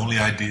 My only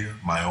idea,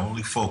 my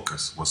only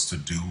focus was to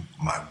do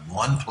my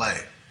one play.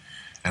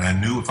 And I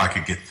knew if I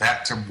could get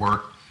that to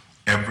work,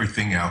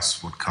 everything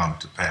else would come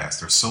to pass.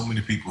 There's so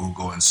many people who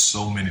go in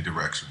so many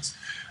directions.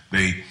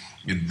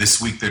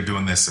 This week they're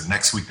doing this, and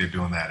next week they're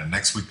doing that, and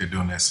next week they're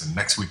doing this, and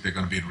next week they're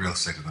going to be in real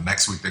estate, and the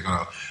next week they're going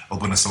to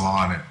open a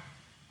salon. And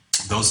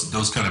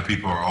those kind of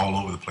people are all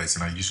over the place,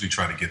 and I usually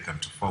try to get them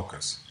to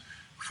focus.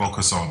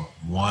 Focus on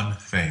one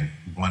thing,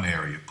 one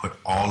area. Put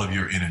all of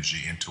your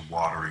energy into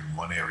watering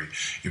one area.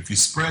 If you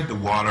spread the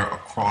water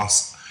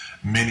across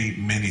many,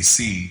 many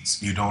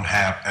seeds, you don't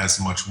have as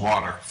much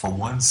water for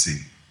one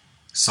seed.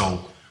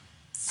 So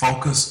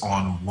focus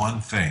on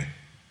one thing.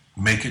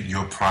 Make it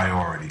your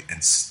priority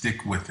and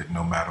stick with it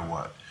no matter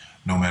what.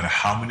 No matter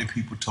how many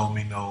people told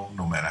me no,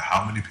 no matter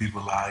how many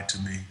people lied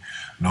to me,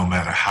 no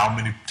matter how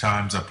many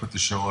times I put the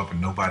show up and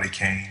nobody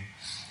came.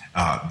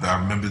 I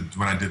remember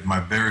when I did my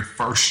very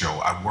first show,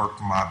 I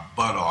worked my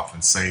butt off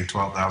and saved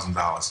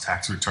 $12,000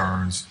 tax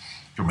returns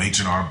from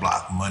H&R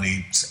Block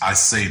money. I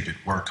saved it,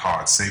 worked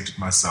hard, saved it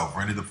myself,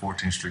 rented the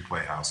 14th Street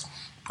Playhouse,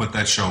 put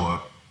that show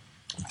up,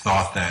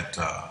 thought that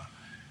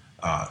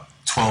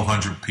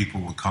 1,200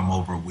 people would come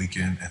over a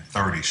weekend, and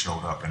 30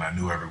 showed up, and I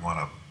knew every one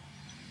of them.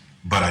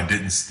 But I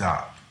didn't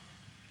stop.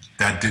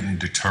 That didn't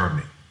deter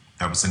me.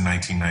 That was in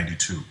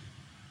 1992.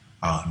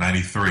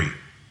 93,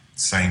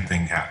 same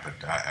thing happened.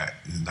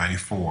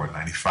 94,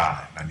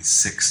 95,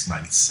 96,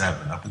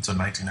 97, up until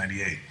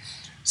 1998.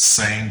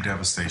 Same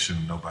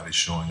devastation, nobody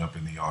showing up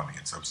in the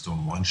audience. I was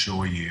doing one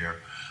show a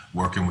year,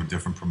 working with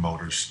different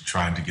promoters,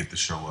 trying to get the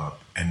show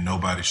up, and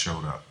nobody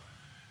showed up.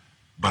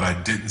 But I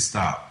didn't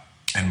stop.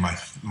 And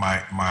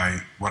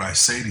my what I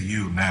say to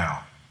you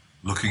now,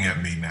 looking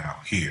at me now,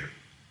 here,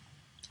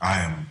 I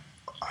am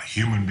a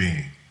human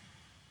being.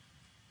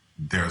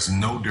 There's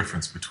no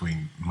difference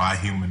between my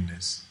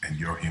humanness and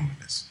your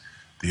humanness.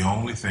 The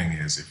only thing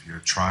is, if you're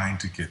trying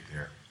to get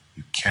there,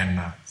 you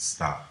cannot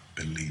stop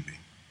believing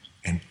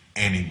in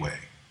any way.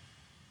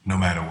 No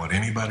matter what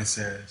anybody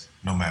says,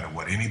 no matter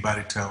what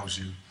anybody tells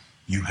you,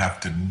 you have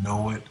to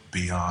know it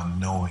beyond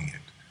knowing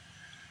it.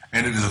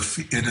 And it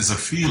is a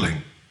feeling.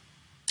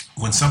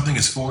 When something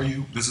is for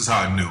you, this is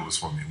how I knew it was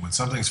for me. When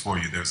something's for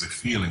you, there's a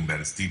feeling that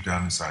is deep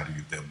down inside of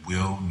you that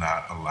will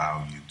not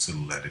allow you to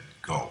let it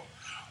go.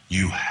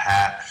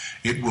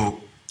 It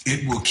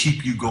will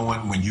keep you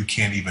going when you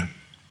can't even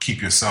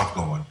keep yourself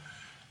going.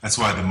 That's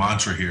why the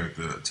mantra here at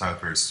the Tyler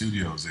Perry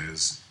Studios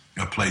is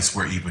a place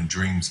where even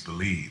dreams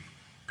believe.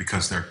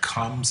 Because there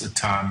comes a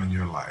time in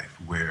your life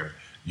where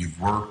you've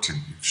worked and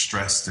you've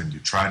stressed and you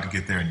tried to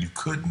get there and you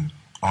couldn't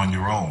on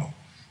your own,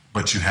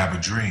 but you have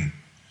a dream.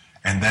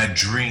 And that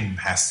dream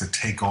has to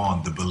take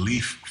on the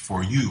belief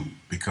for you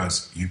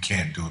because you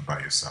can't do it by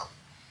yourself.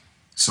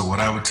 So what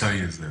I would tell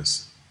you is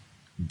this: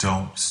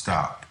 don't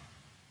stop.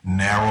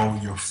 Narrow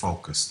your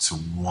focus to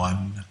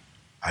one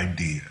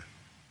idea,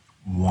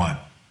 one,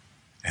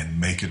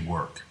 and make it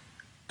work.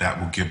 That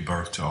will give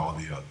birth to all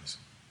the others.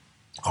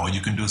 All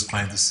you can do is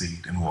plant the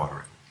seed and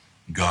water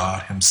it.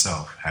 God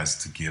himself has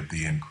to give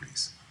the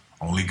increase.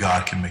 Only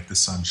God can make the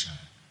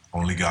sunshine.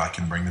 Only God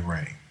can bring the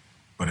rain.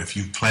 But if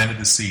you've planted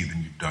the seed,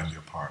 then you've done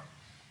your part.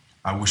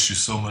 I wish you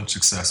so much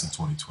success in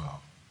 2012.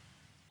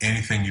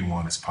 Anything you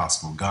want is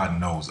possible. God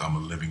knows I'm a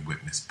living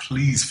witness.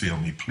 Please feel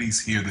me.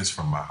 Please hear this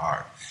from my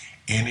heart.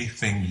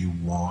 Anything you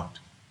want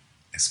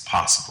is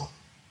possible.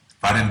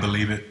 If I didn't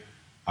believe it,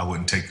 I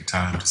wouldn't take the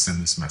time to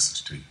send this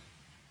message to you.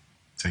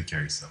 Take care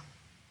of yourself.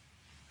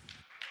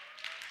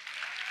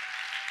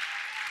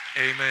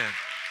 Amen.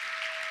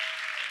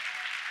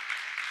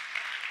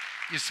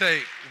 You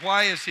say,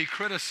 why is he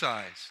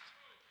criticized?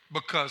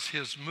 Because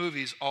his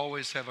movies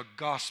always have a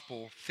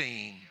gospel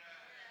theme,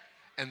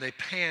 and they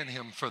pan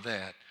him for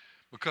that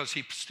because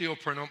he still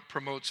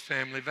promotes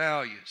family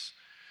values.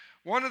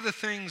 One of the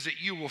things that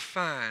you will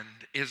find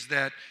is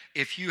that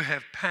if you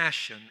have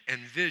passion and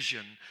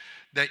vision,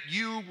 that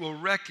you will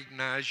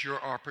recognize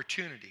your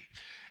opportunity.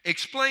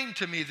 Explain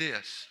to me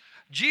this.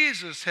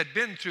 Jesus had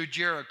been through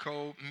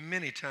Jericho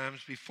many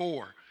times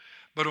before,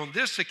 but on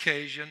this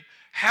occasion,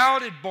 how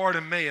did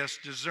Bartimaeus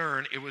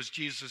discern it was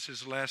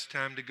Jesus' last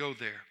time to go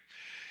there?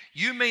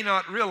 You may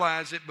not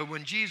realize it, but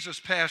when Jesus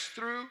passed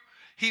through,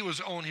 he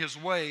was on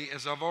his way.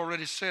 As I've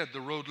already said,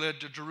 the road led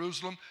to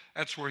Jerusalem.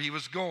 That's where he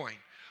was going.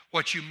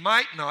 What you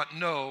might not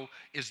know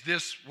is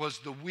this was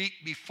the week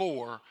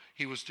before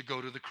he was to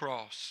go to the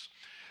cross.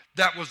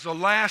 That was the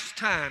last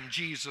time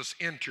Jesus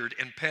entered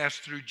and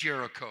passed through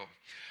Jericho.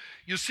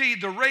 You see,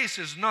 the race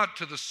is not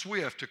to the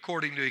swift,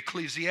 according to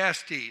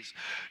Ecclesiastes,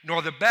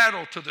 nor the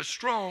battle to the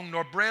strong,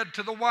 nor bread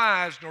to the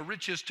wise, nor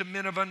riches to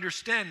men of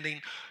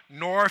understanding,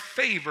 nor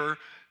favor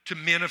to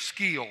men of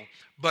skill,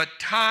 but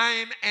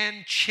time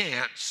and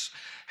chance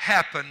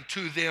happen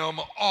to them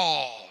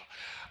all.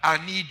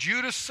 I need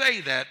you to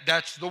say that.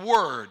 That's the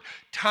word.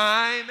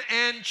 Time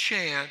and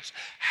chance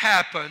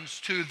happens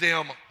to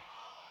them.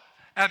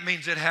 That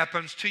means it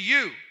happens to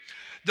you.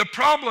 The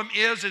problem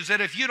is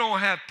that if you don't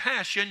have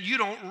passion, you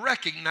don't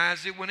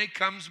recognize it when it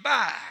comes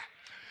by.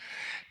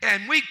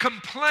 And we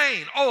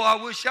complain, oh,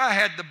 I wish I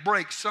had the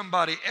break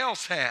somebody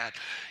else had.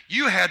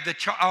 You had the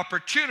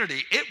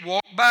opportunity. It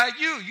walked by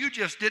you. You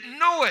just didn't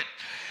know it.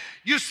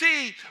 You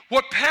see,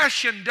 what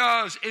passion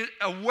does, it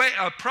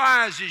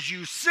apprizes you,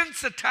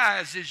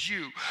 sensitizes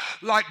you,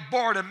 like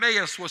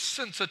Bartimaeus was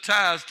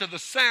sensitized to the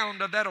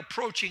sound of that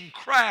approaching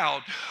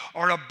crowd,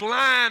 or a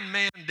blind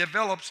man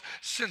develops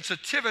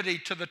sensitivity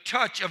to the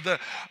touch of the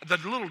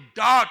little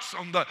dots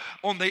on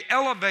the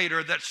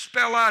elevator that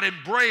spell out in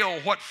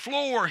Braille what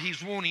floor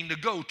he's wanting to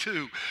go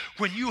to.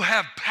 When you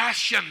have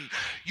passion,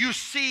 you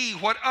see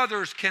what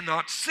others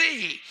cannot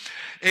see.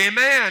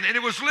 Amen. And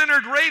it was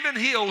Leonard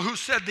Ravenhill who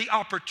said the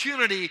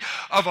opportunity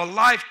of a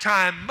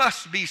lifetime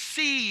must be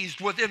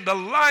seized within the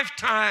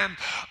lifetime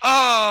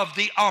of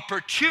the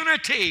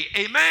opportunity.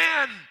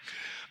 Amen.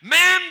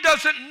 Man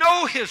doesn't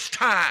know his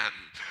time.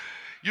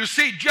 You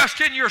see,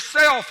 just in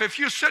yourself, if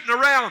you're sitting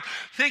around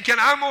thinking,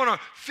 I'm going to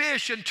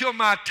fish until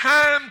my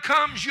time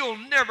comes, you'll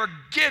never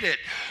get it.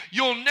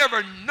 You'll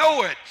never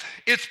know it.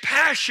 It's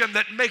passion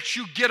that makes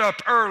you get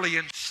up early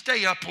and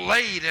stay up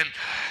late.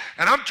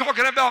 And I'm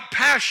talking about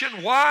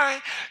passion. Why?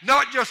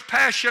 Not just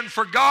passion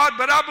for God,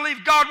 but I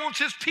believe God wants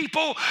his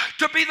people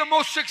to be the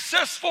most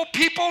successful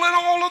people in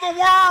all of the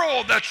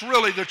world. That's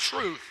really the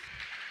truth.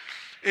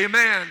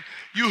 Amen.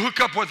 You hook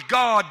up with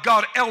God,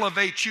 God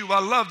elevates you. I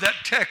love that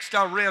text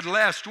I read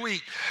last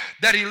week,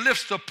 that he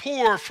lifts the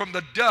poor from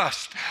the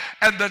dust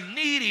and the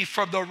needy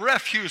from the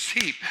refuse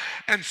heap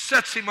and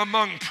sets him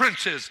among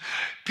princes.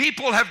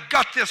 People have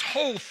got this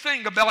whole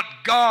thing about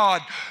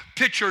God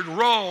pictured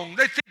wrong.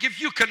 They think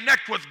if you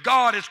connect with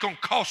God, it's going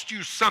to cost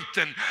you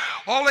something.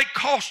 All it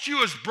costs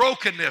you is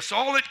brokenness.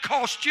 All it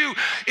costs you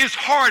is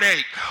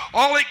heartache.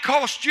 All it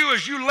costs you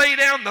is you lay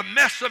down the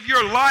mess of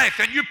your life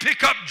and you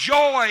pick up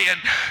joy and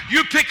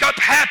you pick up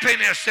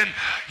happiness and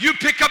you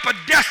pick up a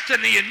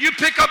destiny and you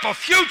pick up a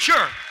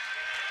future.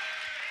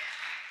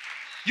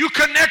 You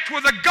connect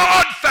with a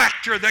God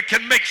factor that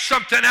can make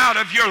something out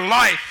of your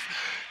life.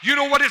 You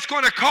know what it's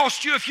going to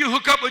cost you if you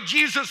hook up with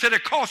Jesus? It'll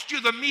cost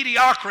you the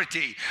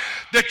mediocrity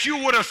that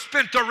you would have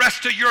spent the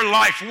rest of your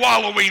life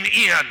wallowing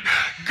in.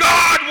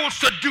 God wants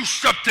to do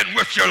something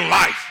with your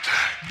life.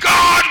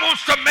 God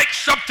wants to make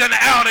something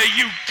out of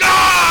you.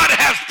 God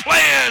has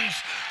plans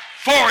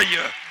for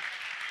you.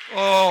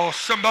 Oh,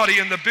 somebody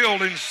in the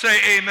building say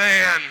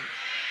amen.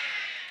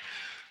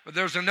 But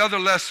there's another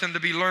lesson to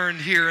be learned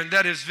here, and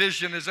that is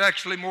vision is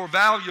actually more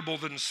valuable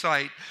than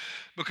sight.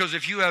 Because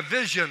if you have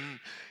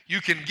vision,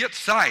 you can get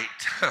sight.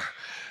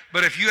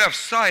 But if you have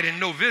sight and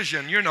no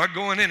vision, you're not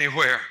going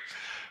anywhere.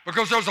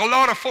 Because there's a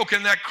lot of folk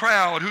in that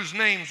crowd whose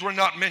names were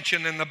not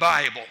mentioned in the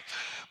Bible.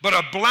 But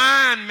a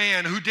blind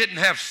man who didn't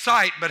have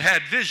sight but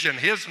had vision,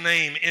 his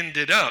name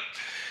ended up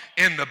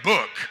in the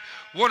book.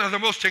 One of the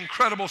most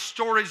incredible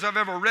stories I've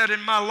ever read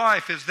in my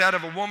life is that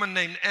of a woman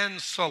named Anne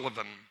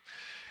Sullivan.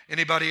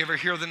 Anybody ever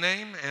hear the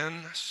name?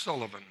 Anne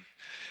Sullivan.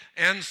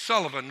 Anne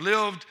Sullivan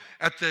lived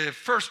at the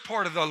first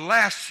part of the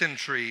last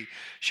century.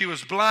 She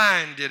was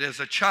blinded as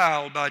a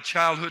child by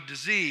childhood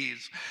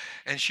disease,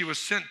 and she was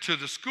sent to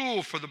the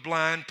school for the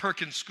blind,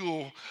 Perkins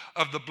School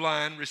of the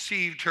Blind,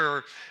 received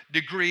her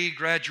degree,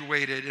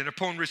 graduated, and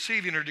upon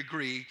receiving her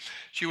degree,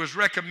 she was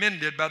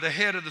recommended by the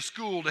head of the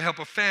school to help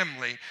a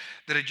family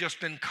that had just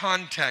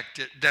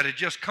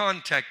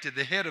contacted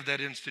the head of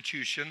that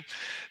institution.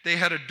 They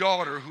had a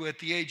daughter who at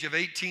the age of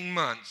 18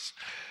 months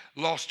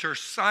lost her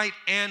sight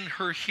and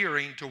her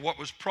hearing to what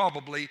was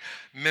probably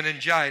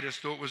meningitis,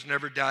 though it was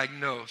never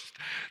diagnosed.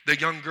 The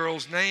young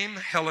girl's name,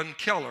 Helen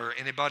Keller.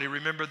 Anybody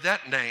remember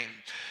that name?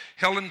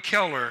 Helen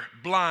Keller,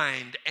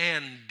 blind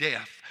and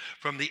deaf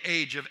from the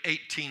age of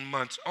 18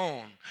 months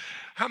on.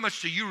 How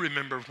much do you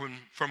remember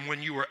from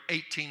when you were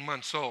 18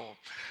 months old?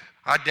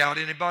 I doubt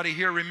anybody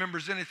here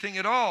remembers anything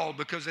at all,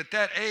 because at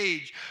that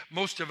age,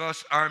 most of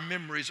us, our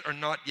memories are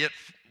not yet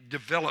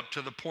developed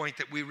to the point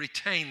that we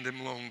retain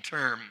them long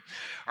term.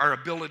 Our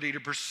ability to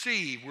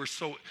perceive, we're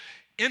so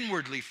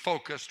inwardly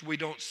focused, we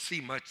don't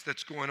see much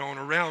that's going on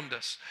around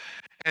us.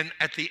 And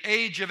at the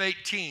age of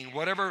 18,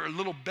 whatever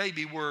little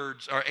baby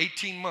words, or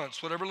 18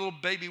 months, whatever little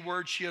baby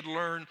words she had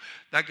learned,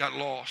 that got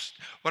lost.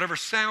 Whatever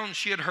sound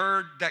she had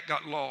heard, that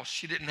got lost.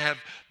 She didn't have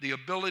the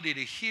ability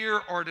to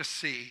hear or to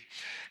see.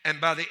 And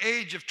by the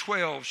age of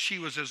 12, she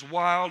was as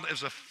wild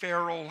as a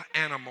feral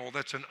animal.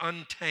 That's an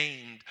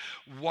untamed,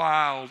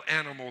 wild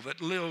animal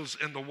that lives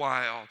in the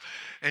wild.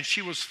 And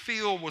she was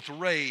filled with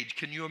rage.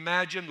 Can you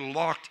imagine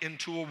locked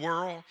into a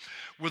world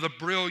with a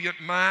brilliant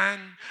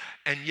mind,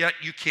 and yet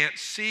you can't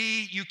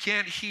see, you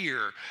can't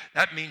hear?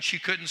 That means she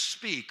couldn't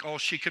speak. All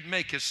she could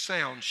make is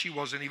sound. She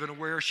wasn't even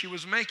aware she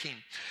was making.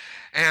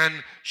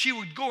 And she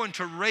would go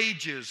into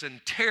rages and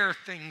tear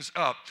things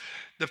up.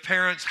 the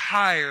parents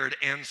hired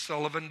Ann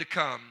Sullivan to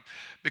come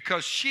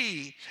because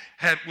she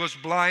was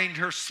blind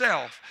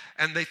herself,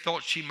 and they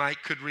thought she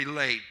could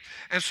relate.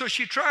 And so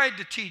she tried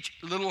to teach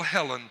little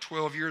Helen,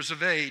 12 years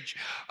of age,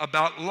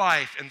 about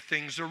life and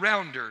things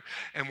around her.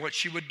 And what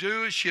she would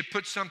do is she'd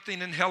put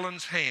something in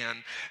Helen's hand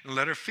and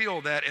let her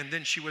feel that, and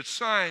then she would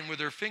sign with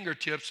her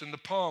fingertips in the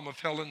palm of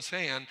Helen's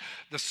hand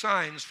the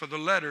signs for the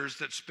letters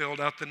that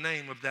spelled out the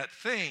name of that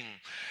thing.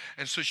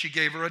 And so she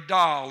gave her a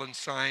doll and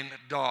signed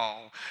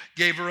doll.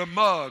 Gave her a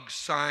mug,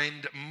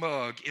 signed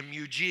mug,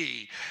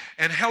 M-U-G.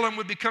 And Helen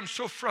would become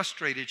so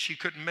frustrated she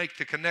couldn't make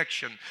the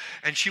connection.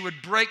 And she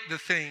would break the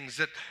things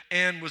that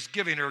Ann was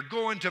giving her,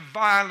 go into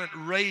violent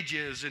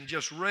rages and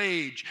just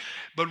rage.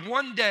 But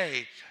one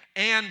day,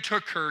 Ann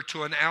took her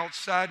to an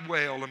outside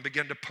well and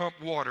began to pump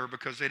water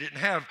because they didn't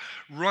have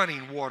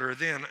running water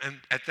then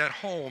at that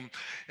home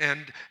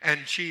and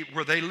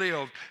where they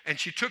lived. And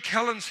she took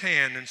Helen's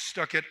hand and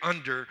stuck it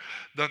under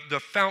the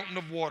fountain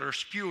of water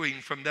spewing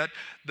from that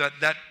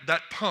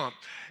pump.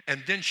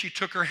 And then she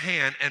took her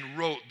hand and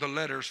wrote the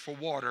letters for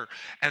water.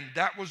 And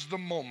that was the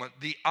moment,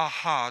 the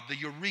aha, the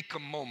eureka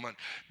moment,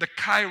 the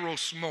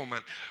kairos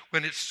moment,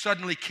 when it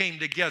suddenly came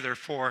together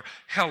for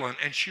Helen.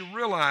 And she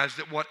realized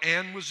that what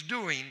Ann was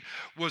doing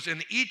was,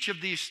 in each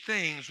of these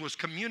things, was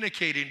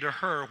communicating to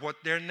her what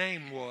their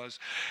name was.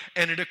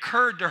 And it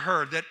occurred to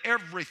her that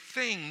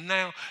everything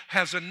now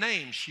has a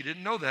name. She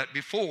didn't know that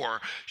before.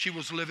 She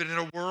was living in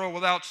a world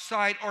without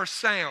sight or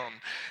sound,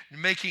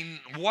 making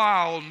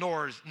wild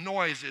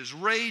noises,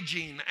 raging,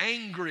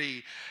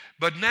 angry.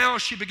 But now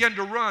she began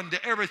to run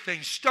to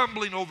everything,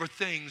 stumbling over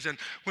things. And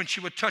when she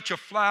would touch a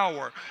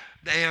flower,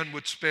 Ann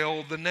would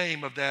spell the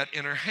name of that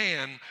in her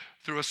hand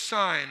through a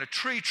sign, a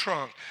tree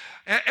trunk.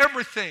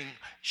 Everything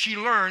she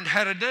learned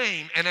had a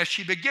name. And as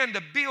she began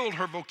to build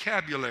her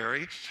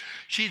vocabulary,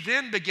 she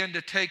then began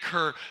to take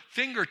her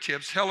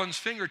fingertips, Helen's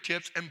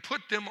fingertips, and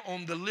put them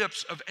on the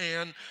lips of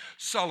Ann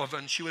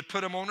Sullivan. She would put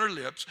them on her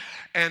lips,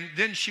 and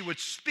then she would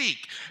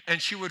speak,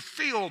 and she would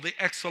feel the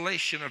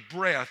exhalation of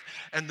breath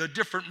and the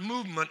different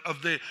movement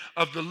of the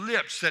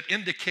lips that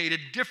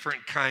indicated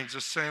different kinds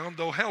of sound,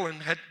 though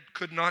Helen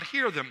could not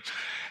hear them.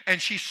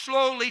 And she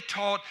slowly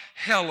taught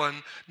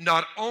Helen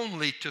not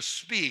only to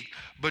speak,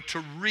 but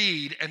to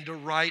read and to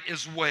write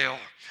as well.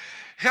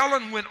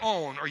 Helen went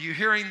on, are you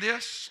hearing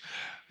this?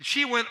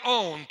 She went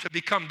on to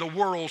become the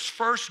world's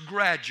first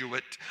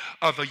graduate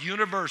of a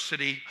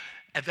university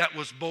that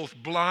was both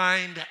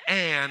blind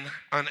and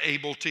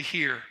unable to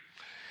hear.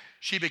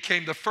 She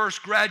became the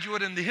first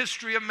graduate in the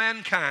history of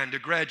mankind to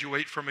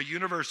graduate from a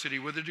university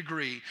with a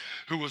degree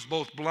who was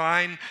both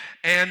blind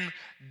and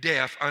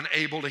deaf,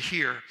 unable to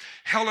hear.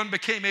 Helen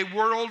became a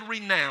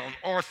world-renowned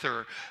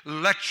author,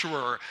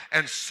 lecturer,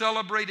 and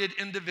celebrated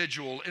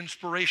individual,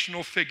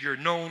 inspirational figure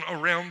known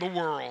around the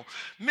world.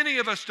 Many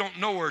of us don't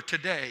know her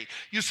today.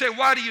 You say,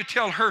 why do you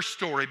tell her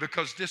story?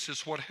 Because this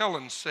is what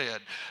Helen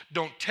said.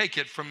 Don't take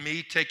it from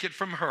me, take it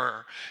from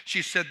her.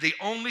 She said, the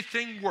only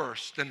thing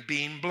worse than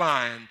being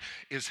blind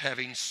is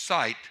having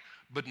sight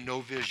but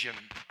no vision.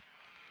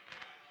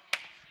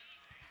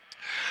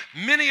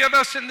 Many of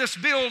us in this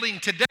building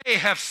today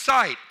have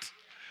sight,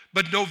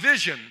 but no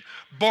vision.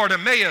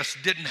 Bartimaeus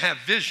didn't have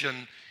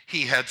vision,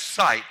 he had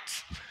sight.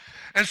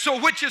 And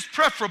so which is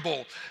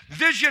preferable?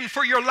 Vision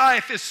for your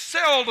life is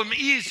seldom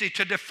easy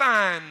to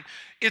define.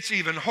 It's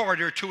even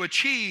harder to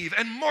achieve.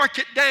 And mark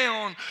it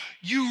down,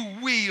 you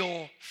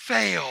will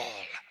fail.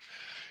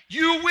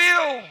 You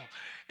will.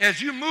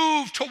 As you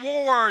move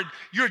toward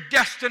your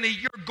destiny,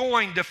 you're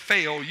going to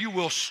fail. You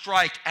will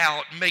strike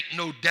out, make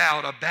no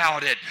doubt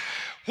about it.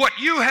 What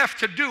you have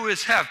to do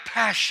is have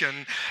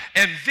passion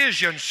and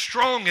vision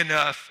strong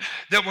enough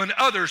that when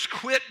others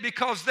quit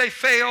because they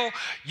fail,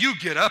 you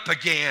get up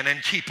again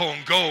and keep on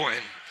going.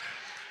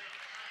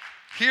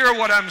 Hear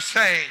what I'm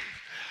saying.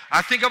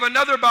 I think of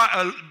another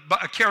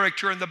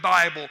character in the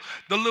Bible.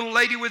 The little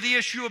lady with the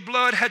issue of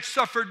blood had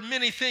suffered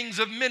many things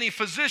of many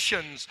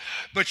physicians,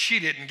 but she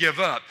didn't give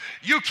up.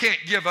 You can't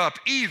give up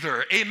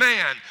either,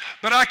 amen.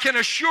 But I can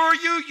assure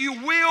you,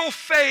 you will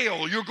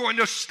fail. You're going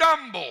to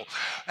stumble.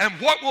 And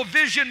what will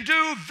vision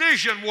do?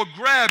 Vision will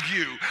grab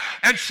you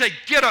and say,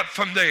 get up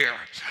from there.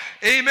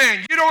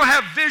 Amen. You don't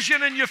have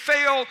vision and you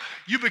fail,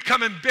 you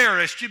become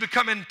embarrassed. You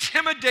become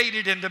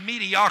intimidated into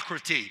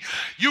mediocrity.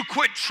 You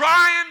quit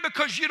trying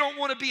because you don't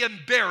want to be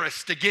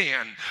embarrassed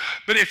again.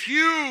 But if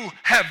you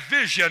have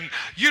vision,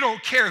 you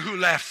don't care who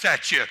laughs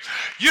at you.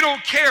 You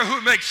don't care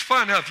who makes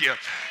fun of you.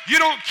 You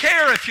don't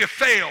care if you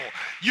fail.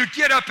 You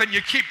get up and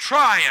you keep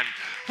trying.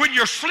 When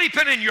you're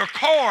sleeping in your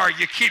car,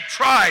 you keep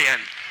trying.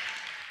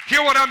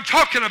 Hear what I'm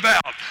talking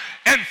about.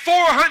 And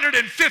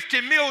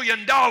 $450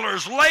 million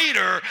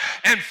later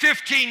and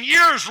 15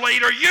 years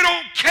later, you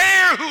don't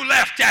care who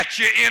laughed at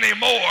you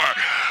anymore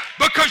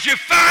because you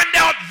find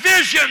out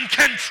vision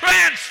can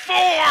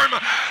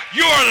transform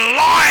your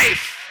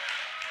life.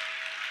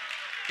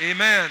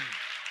 Amen.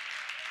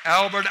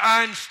 Albert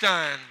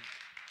Einstein,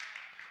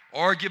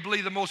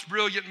 arguably the most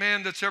brilliant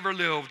man that's ever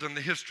lived in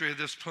the history of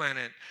this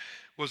planet,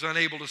 was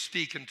unable to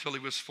speak until he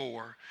was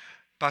 4.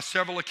 By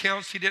several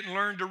accounts, he didn't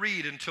learn to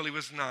read until he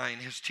was 9.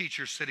 His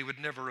teacher said he would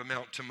never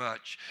amount to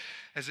much.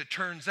 As it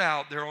turns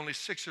out, there are only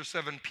 6 or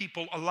 7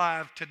 people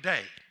alive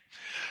today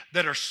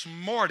that are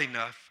smart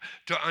enough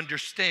to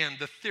understand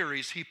the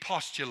theories he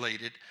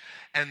postulated,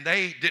 and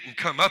they didn't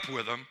come up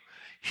with them.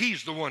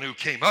 He's the one who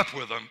came up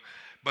with them,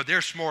 but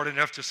they're smart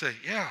enough to say,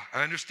 yeah,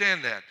 I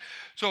understand that.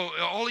 So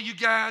all of you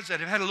guys that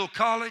have had a little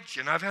college,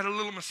 and I've had a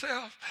little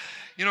myself,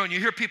 and you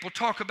hear people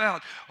talk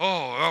about,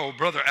 oh,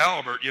 Brother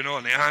Albert,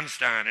 and the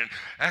Einstein, and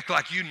act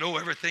like you know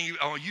everything.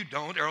 You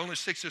don't. There are only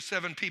 6 or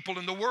 7 people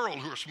in the world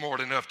who are smart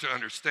enough to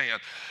understand.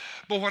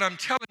 But what I'm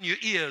telling you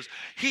is,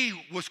 he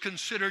was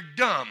considered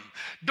dumb.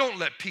 Don't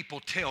let people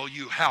tell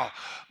you how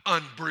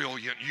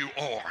unbrilliant you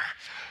are.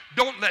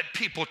 Don't let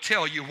people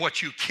tell you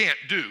what you can't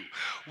do.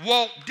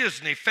 Walt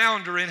Disney,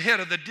 founder and head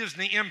of the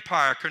Disney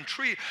Empire,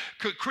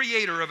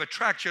 creator of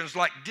attractions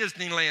like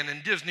Disneyland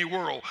and Disney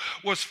World,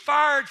 was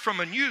fired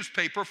from a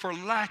newspaper for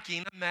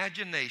lacking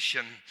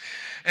imagination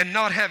and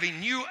not having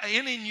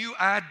any new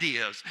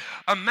ideas.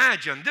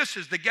 Imagine, this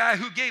is the guy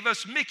who gave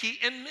us Mickey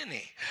and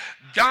Minnie,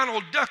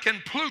 Donald Duck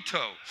and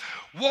Pluto.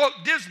 Walt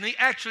Disney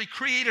actually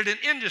created an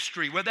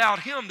industry. Without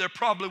him, there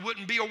probably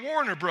wouldn't be a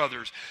Warner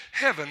Brothers.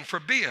 Heaven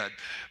forbid.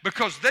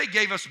 Because they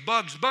gave us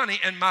Bugs Bunny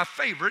and my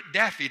favorite,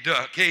 Daffy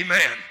Duck.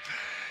 Amen.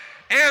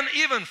 And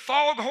even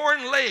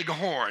Foghorn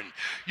Leghorn.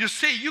 You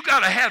see, you got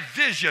to have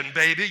vision,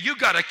 baby. You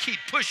got to keep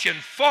pushing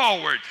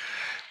forward.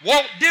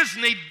 Walt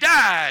Disney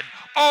died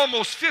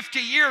almost 50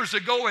 years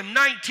ago in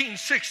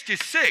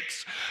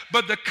 1966,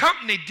 but the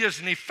company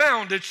Disney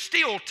founded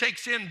still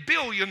takes in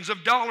billions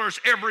of dollars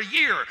every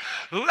year.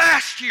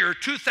 Last year,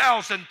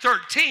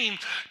 2013,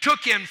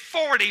 took in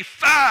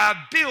 $45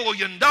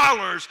 billion.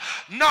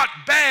 Not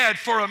bad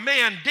for a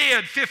man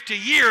dead 50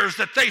 years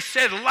that they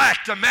said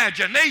lacked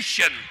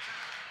imagination.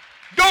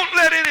 Don't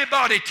let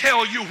anybody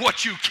tell you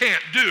what you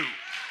can't do.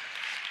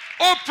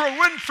 Oprah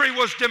Winfrey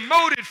was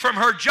demoted from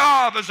her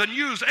job as a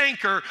news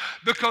anchor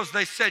because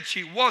they said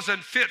she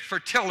wasn't fit for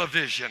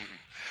television.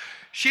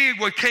 She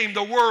became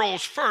the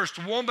world's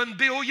first woman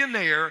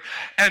billionaire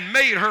and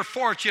made her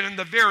fortune in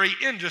the very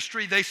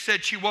industry they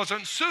said she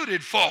wasn't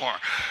suited for.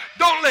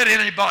 Don't let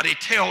anybody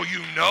tell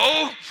you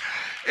no.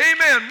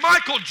 Amen.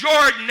 Michael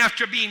Jordan,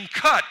 after being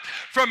cut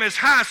from his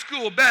high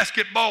school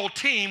basketball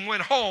team,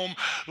 went home,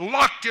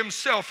 locked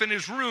himself in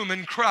his room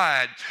and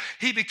cried.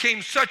 He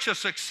became such a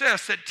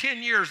success that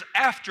 10 years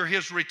after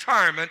his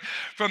retirement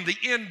from the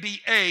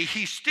NBA,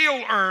 he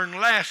still earned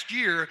last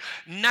year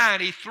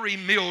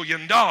 $93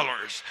 million.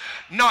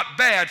 Not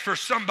bad for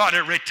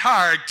somebody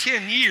retired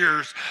 10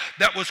 years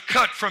that was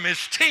cut from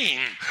his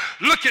team.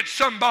 Look at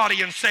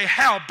somebody and say,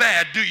 how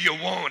bad do you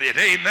want it?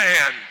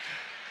 Amen.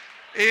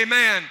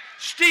 Amen.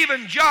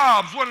 Stephen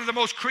Jobs, one of the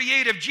most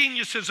creative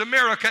geniuses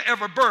America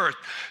ever birthed,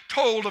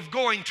 told of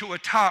going to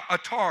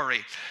Atari.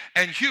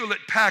 And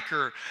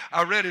Hewlett-Packard,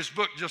 I read his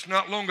book just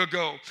not long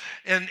ago,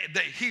 and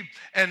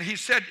he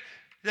said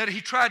that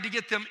he tried to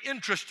get them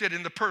interested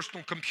in the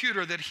personal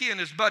computer that he and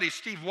his buddy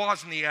Steve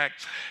Wozniak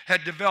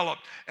had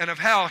developed, and of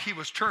how he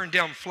was turned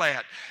down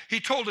flat.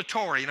 He told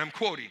Atari, and I'm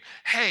quoting,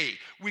 "Hey,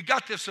 we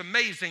got this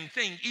amazing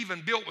thing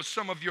even built with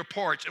some of your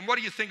parts, and what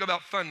do you think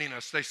about funding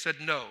us?" They said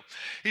no.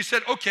 He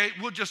said, "Okay,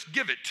 we'll just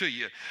give it to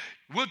you.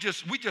 We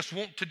just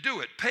want to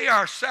do it. Pay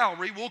our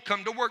salary, we'll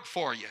come to work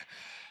for you."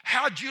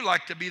 How'd you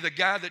like to be the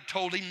guy that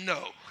told him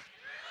no?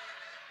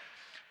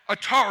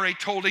 Atari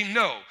told him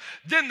no.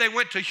 Then they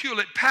went to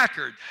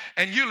Hewlett-Packard,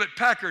 and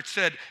Hewlett-Packard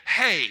said,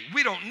 "Hey,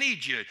 we don't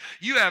need you.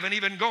 You haven't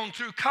even gone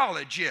through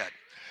college yet."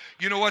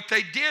 You know what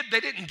they did? They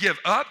didn't give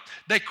up.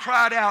 They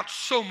cried out,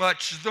 "So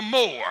much the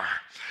more.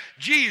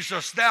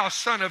 Jesus, thou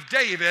son of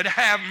David,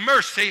 have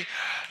mercy."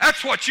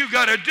 That's what you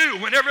got to do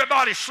when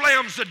everybody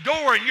slams the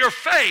door in your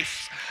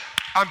face.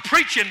 I'm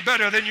preaching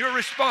better than you're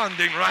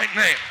responding right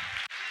now.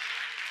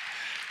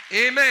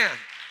 Amen.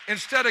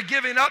 Instead of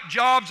giving up,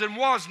 Jobs and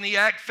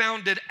Wozniak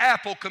founded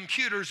Apple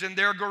Computers in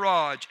their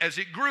garage. As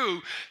it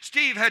grew,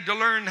 Steve had to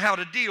learn how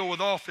to deal with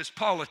office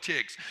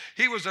politics.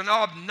 He was an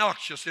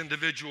obnoxious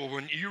individual.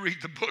 When you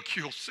read the book,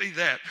 you'll see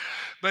that.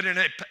 But in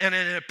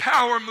a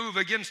power move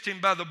against him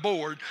by the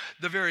board,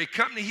 the very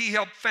company he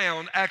helped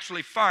found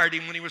actually fired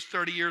him when he was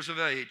 30 years of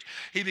age.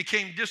 He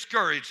became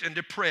discouraged and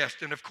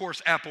depressed, and of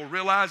course, Apple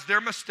realized their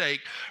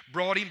mistake,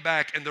 brought him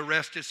back, and the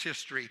rest is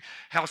history.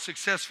 How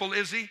successful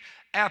is he?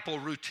 Apple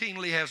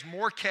routinely has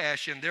more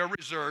cash in their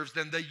reserves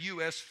than the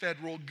U.S.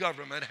 federal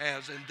government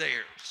has in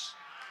theirs.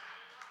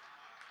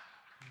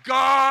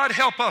 God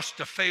help us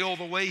to fail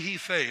the way he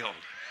failed.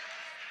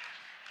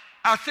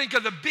 I think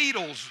of the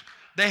Beatles.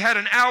 They had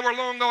an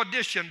hour-long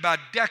audition by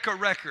Decca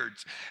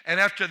Records, and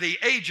after the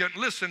agent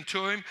listened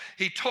to him,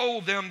 he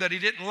told them that he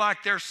didn't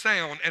like their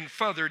sound and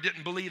further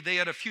didn't believe they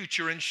had a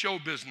future in show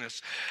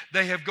business.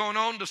 They have gone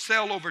on to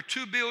sell over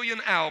 2 billion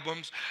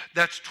albums.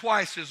 That's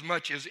twice as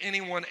much as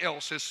anyone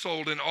else has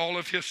sold in all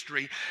of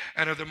history,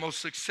 and are the most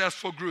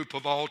successful group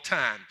of all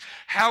time.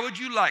 How would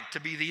you like to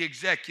be the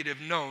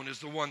executive known as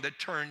the one that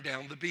turned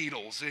down the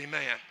Beatles?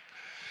 Amen.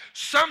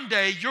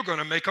 Someday you're going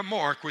to make a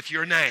mark with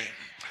your name.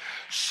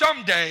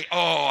 Someday,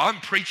 oh, I'm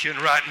preaching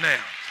right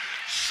now.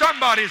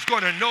 Somebody's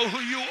going to know who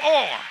you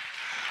are.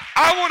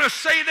 I want to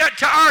say that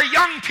to our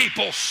young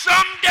people.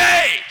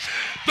 Someday,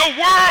 the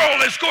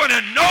world is going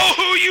to know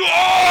who you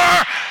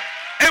are.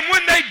 And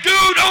when they do,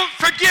 don't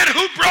forget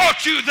who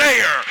brought you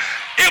there.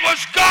 It was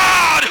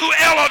God who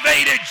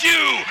elevated you,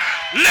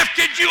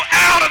 lifted you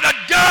out of the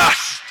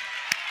dust.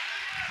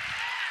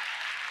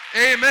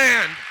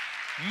 Amen.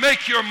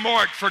 Make your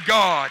mark for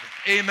God.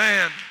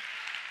 Amen.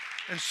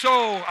 And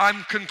so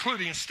I'm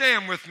concluding.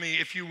 Stand with me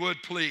if you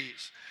would,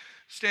 please.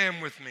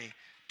 Stand with me.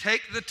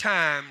 Take the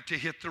time to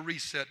hit the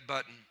reset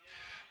button.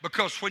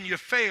 Because when you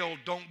fail,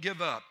 don't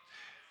give up.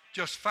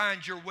 Just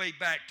find your way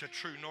back to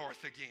true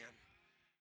north again.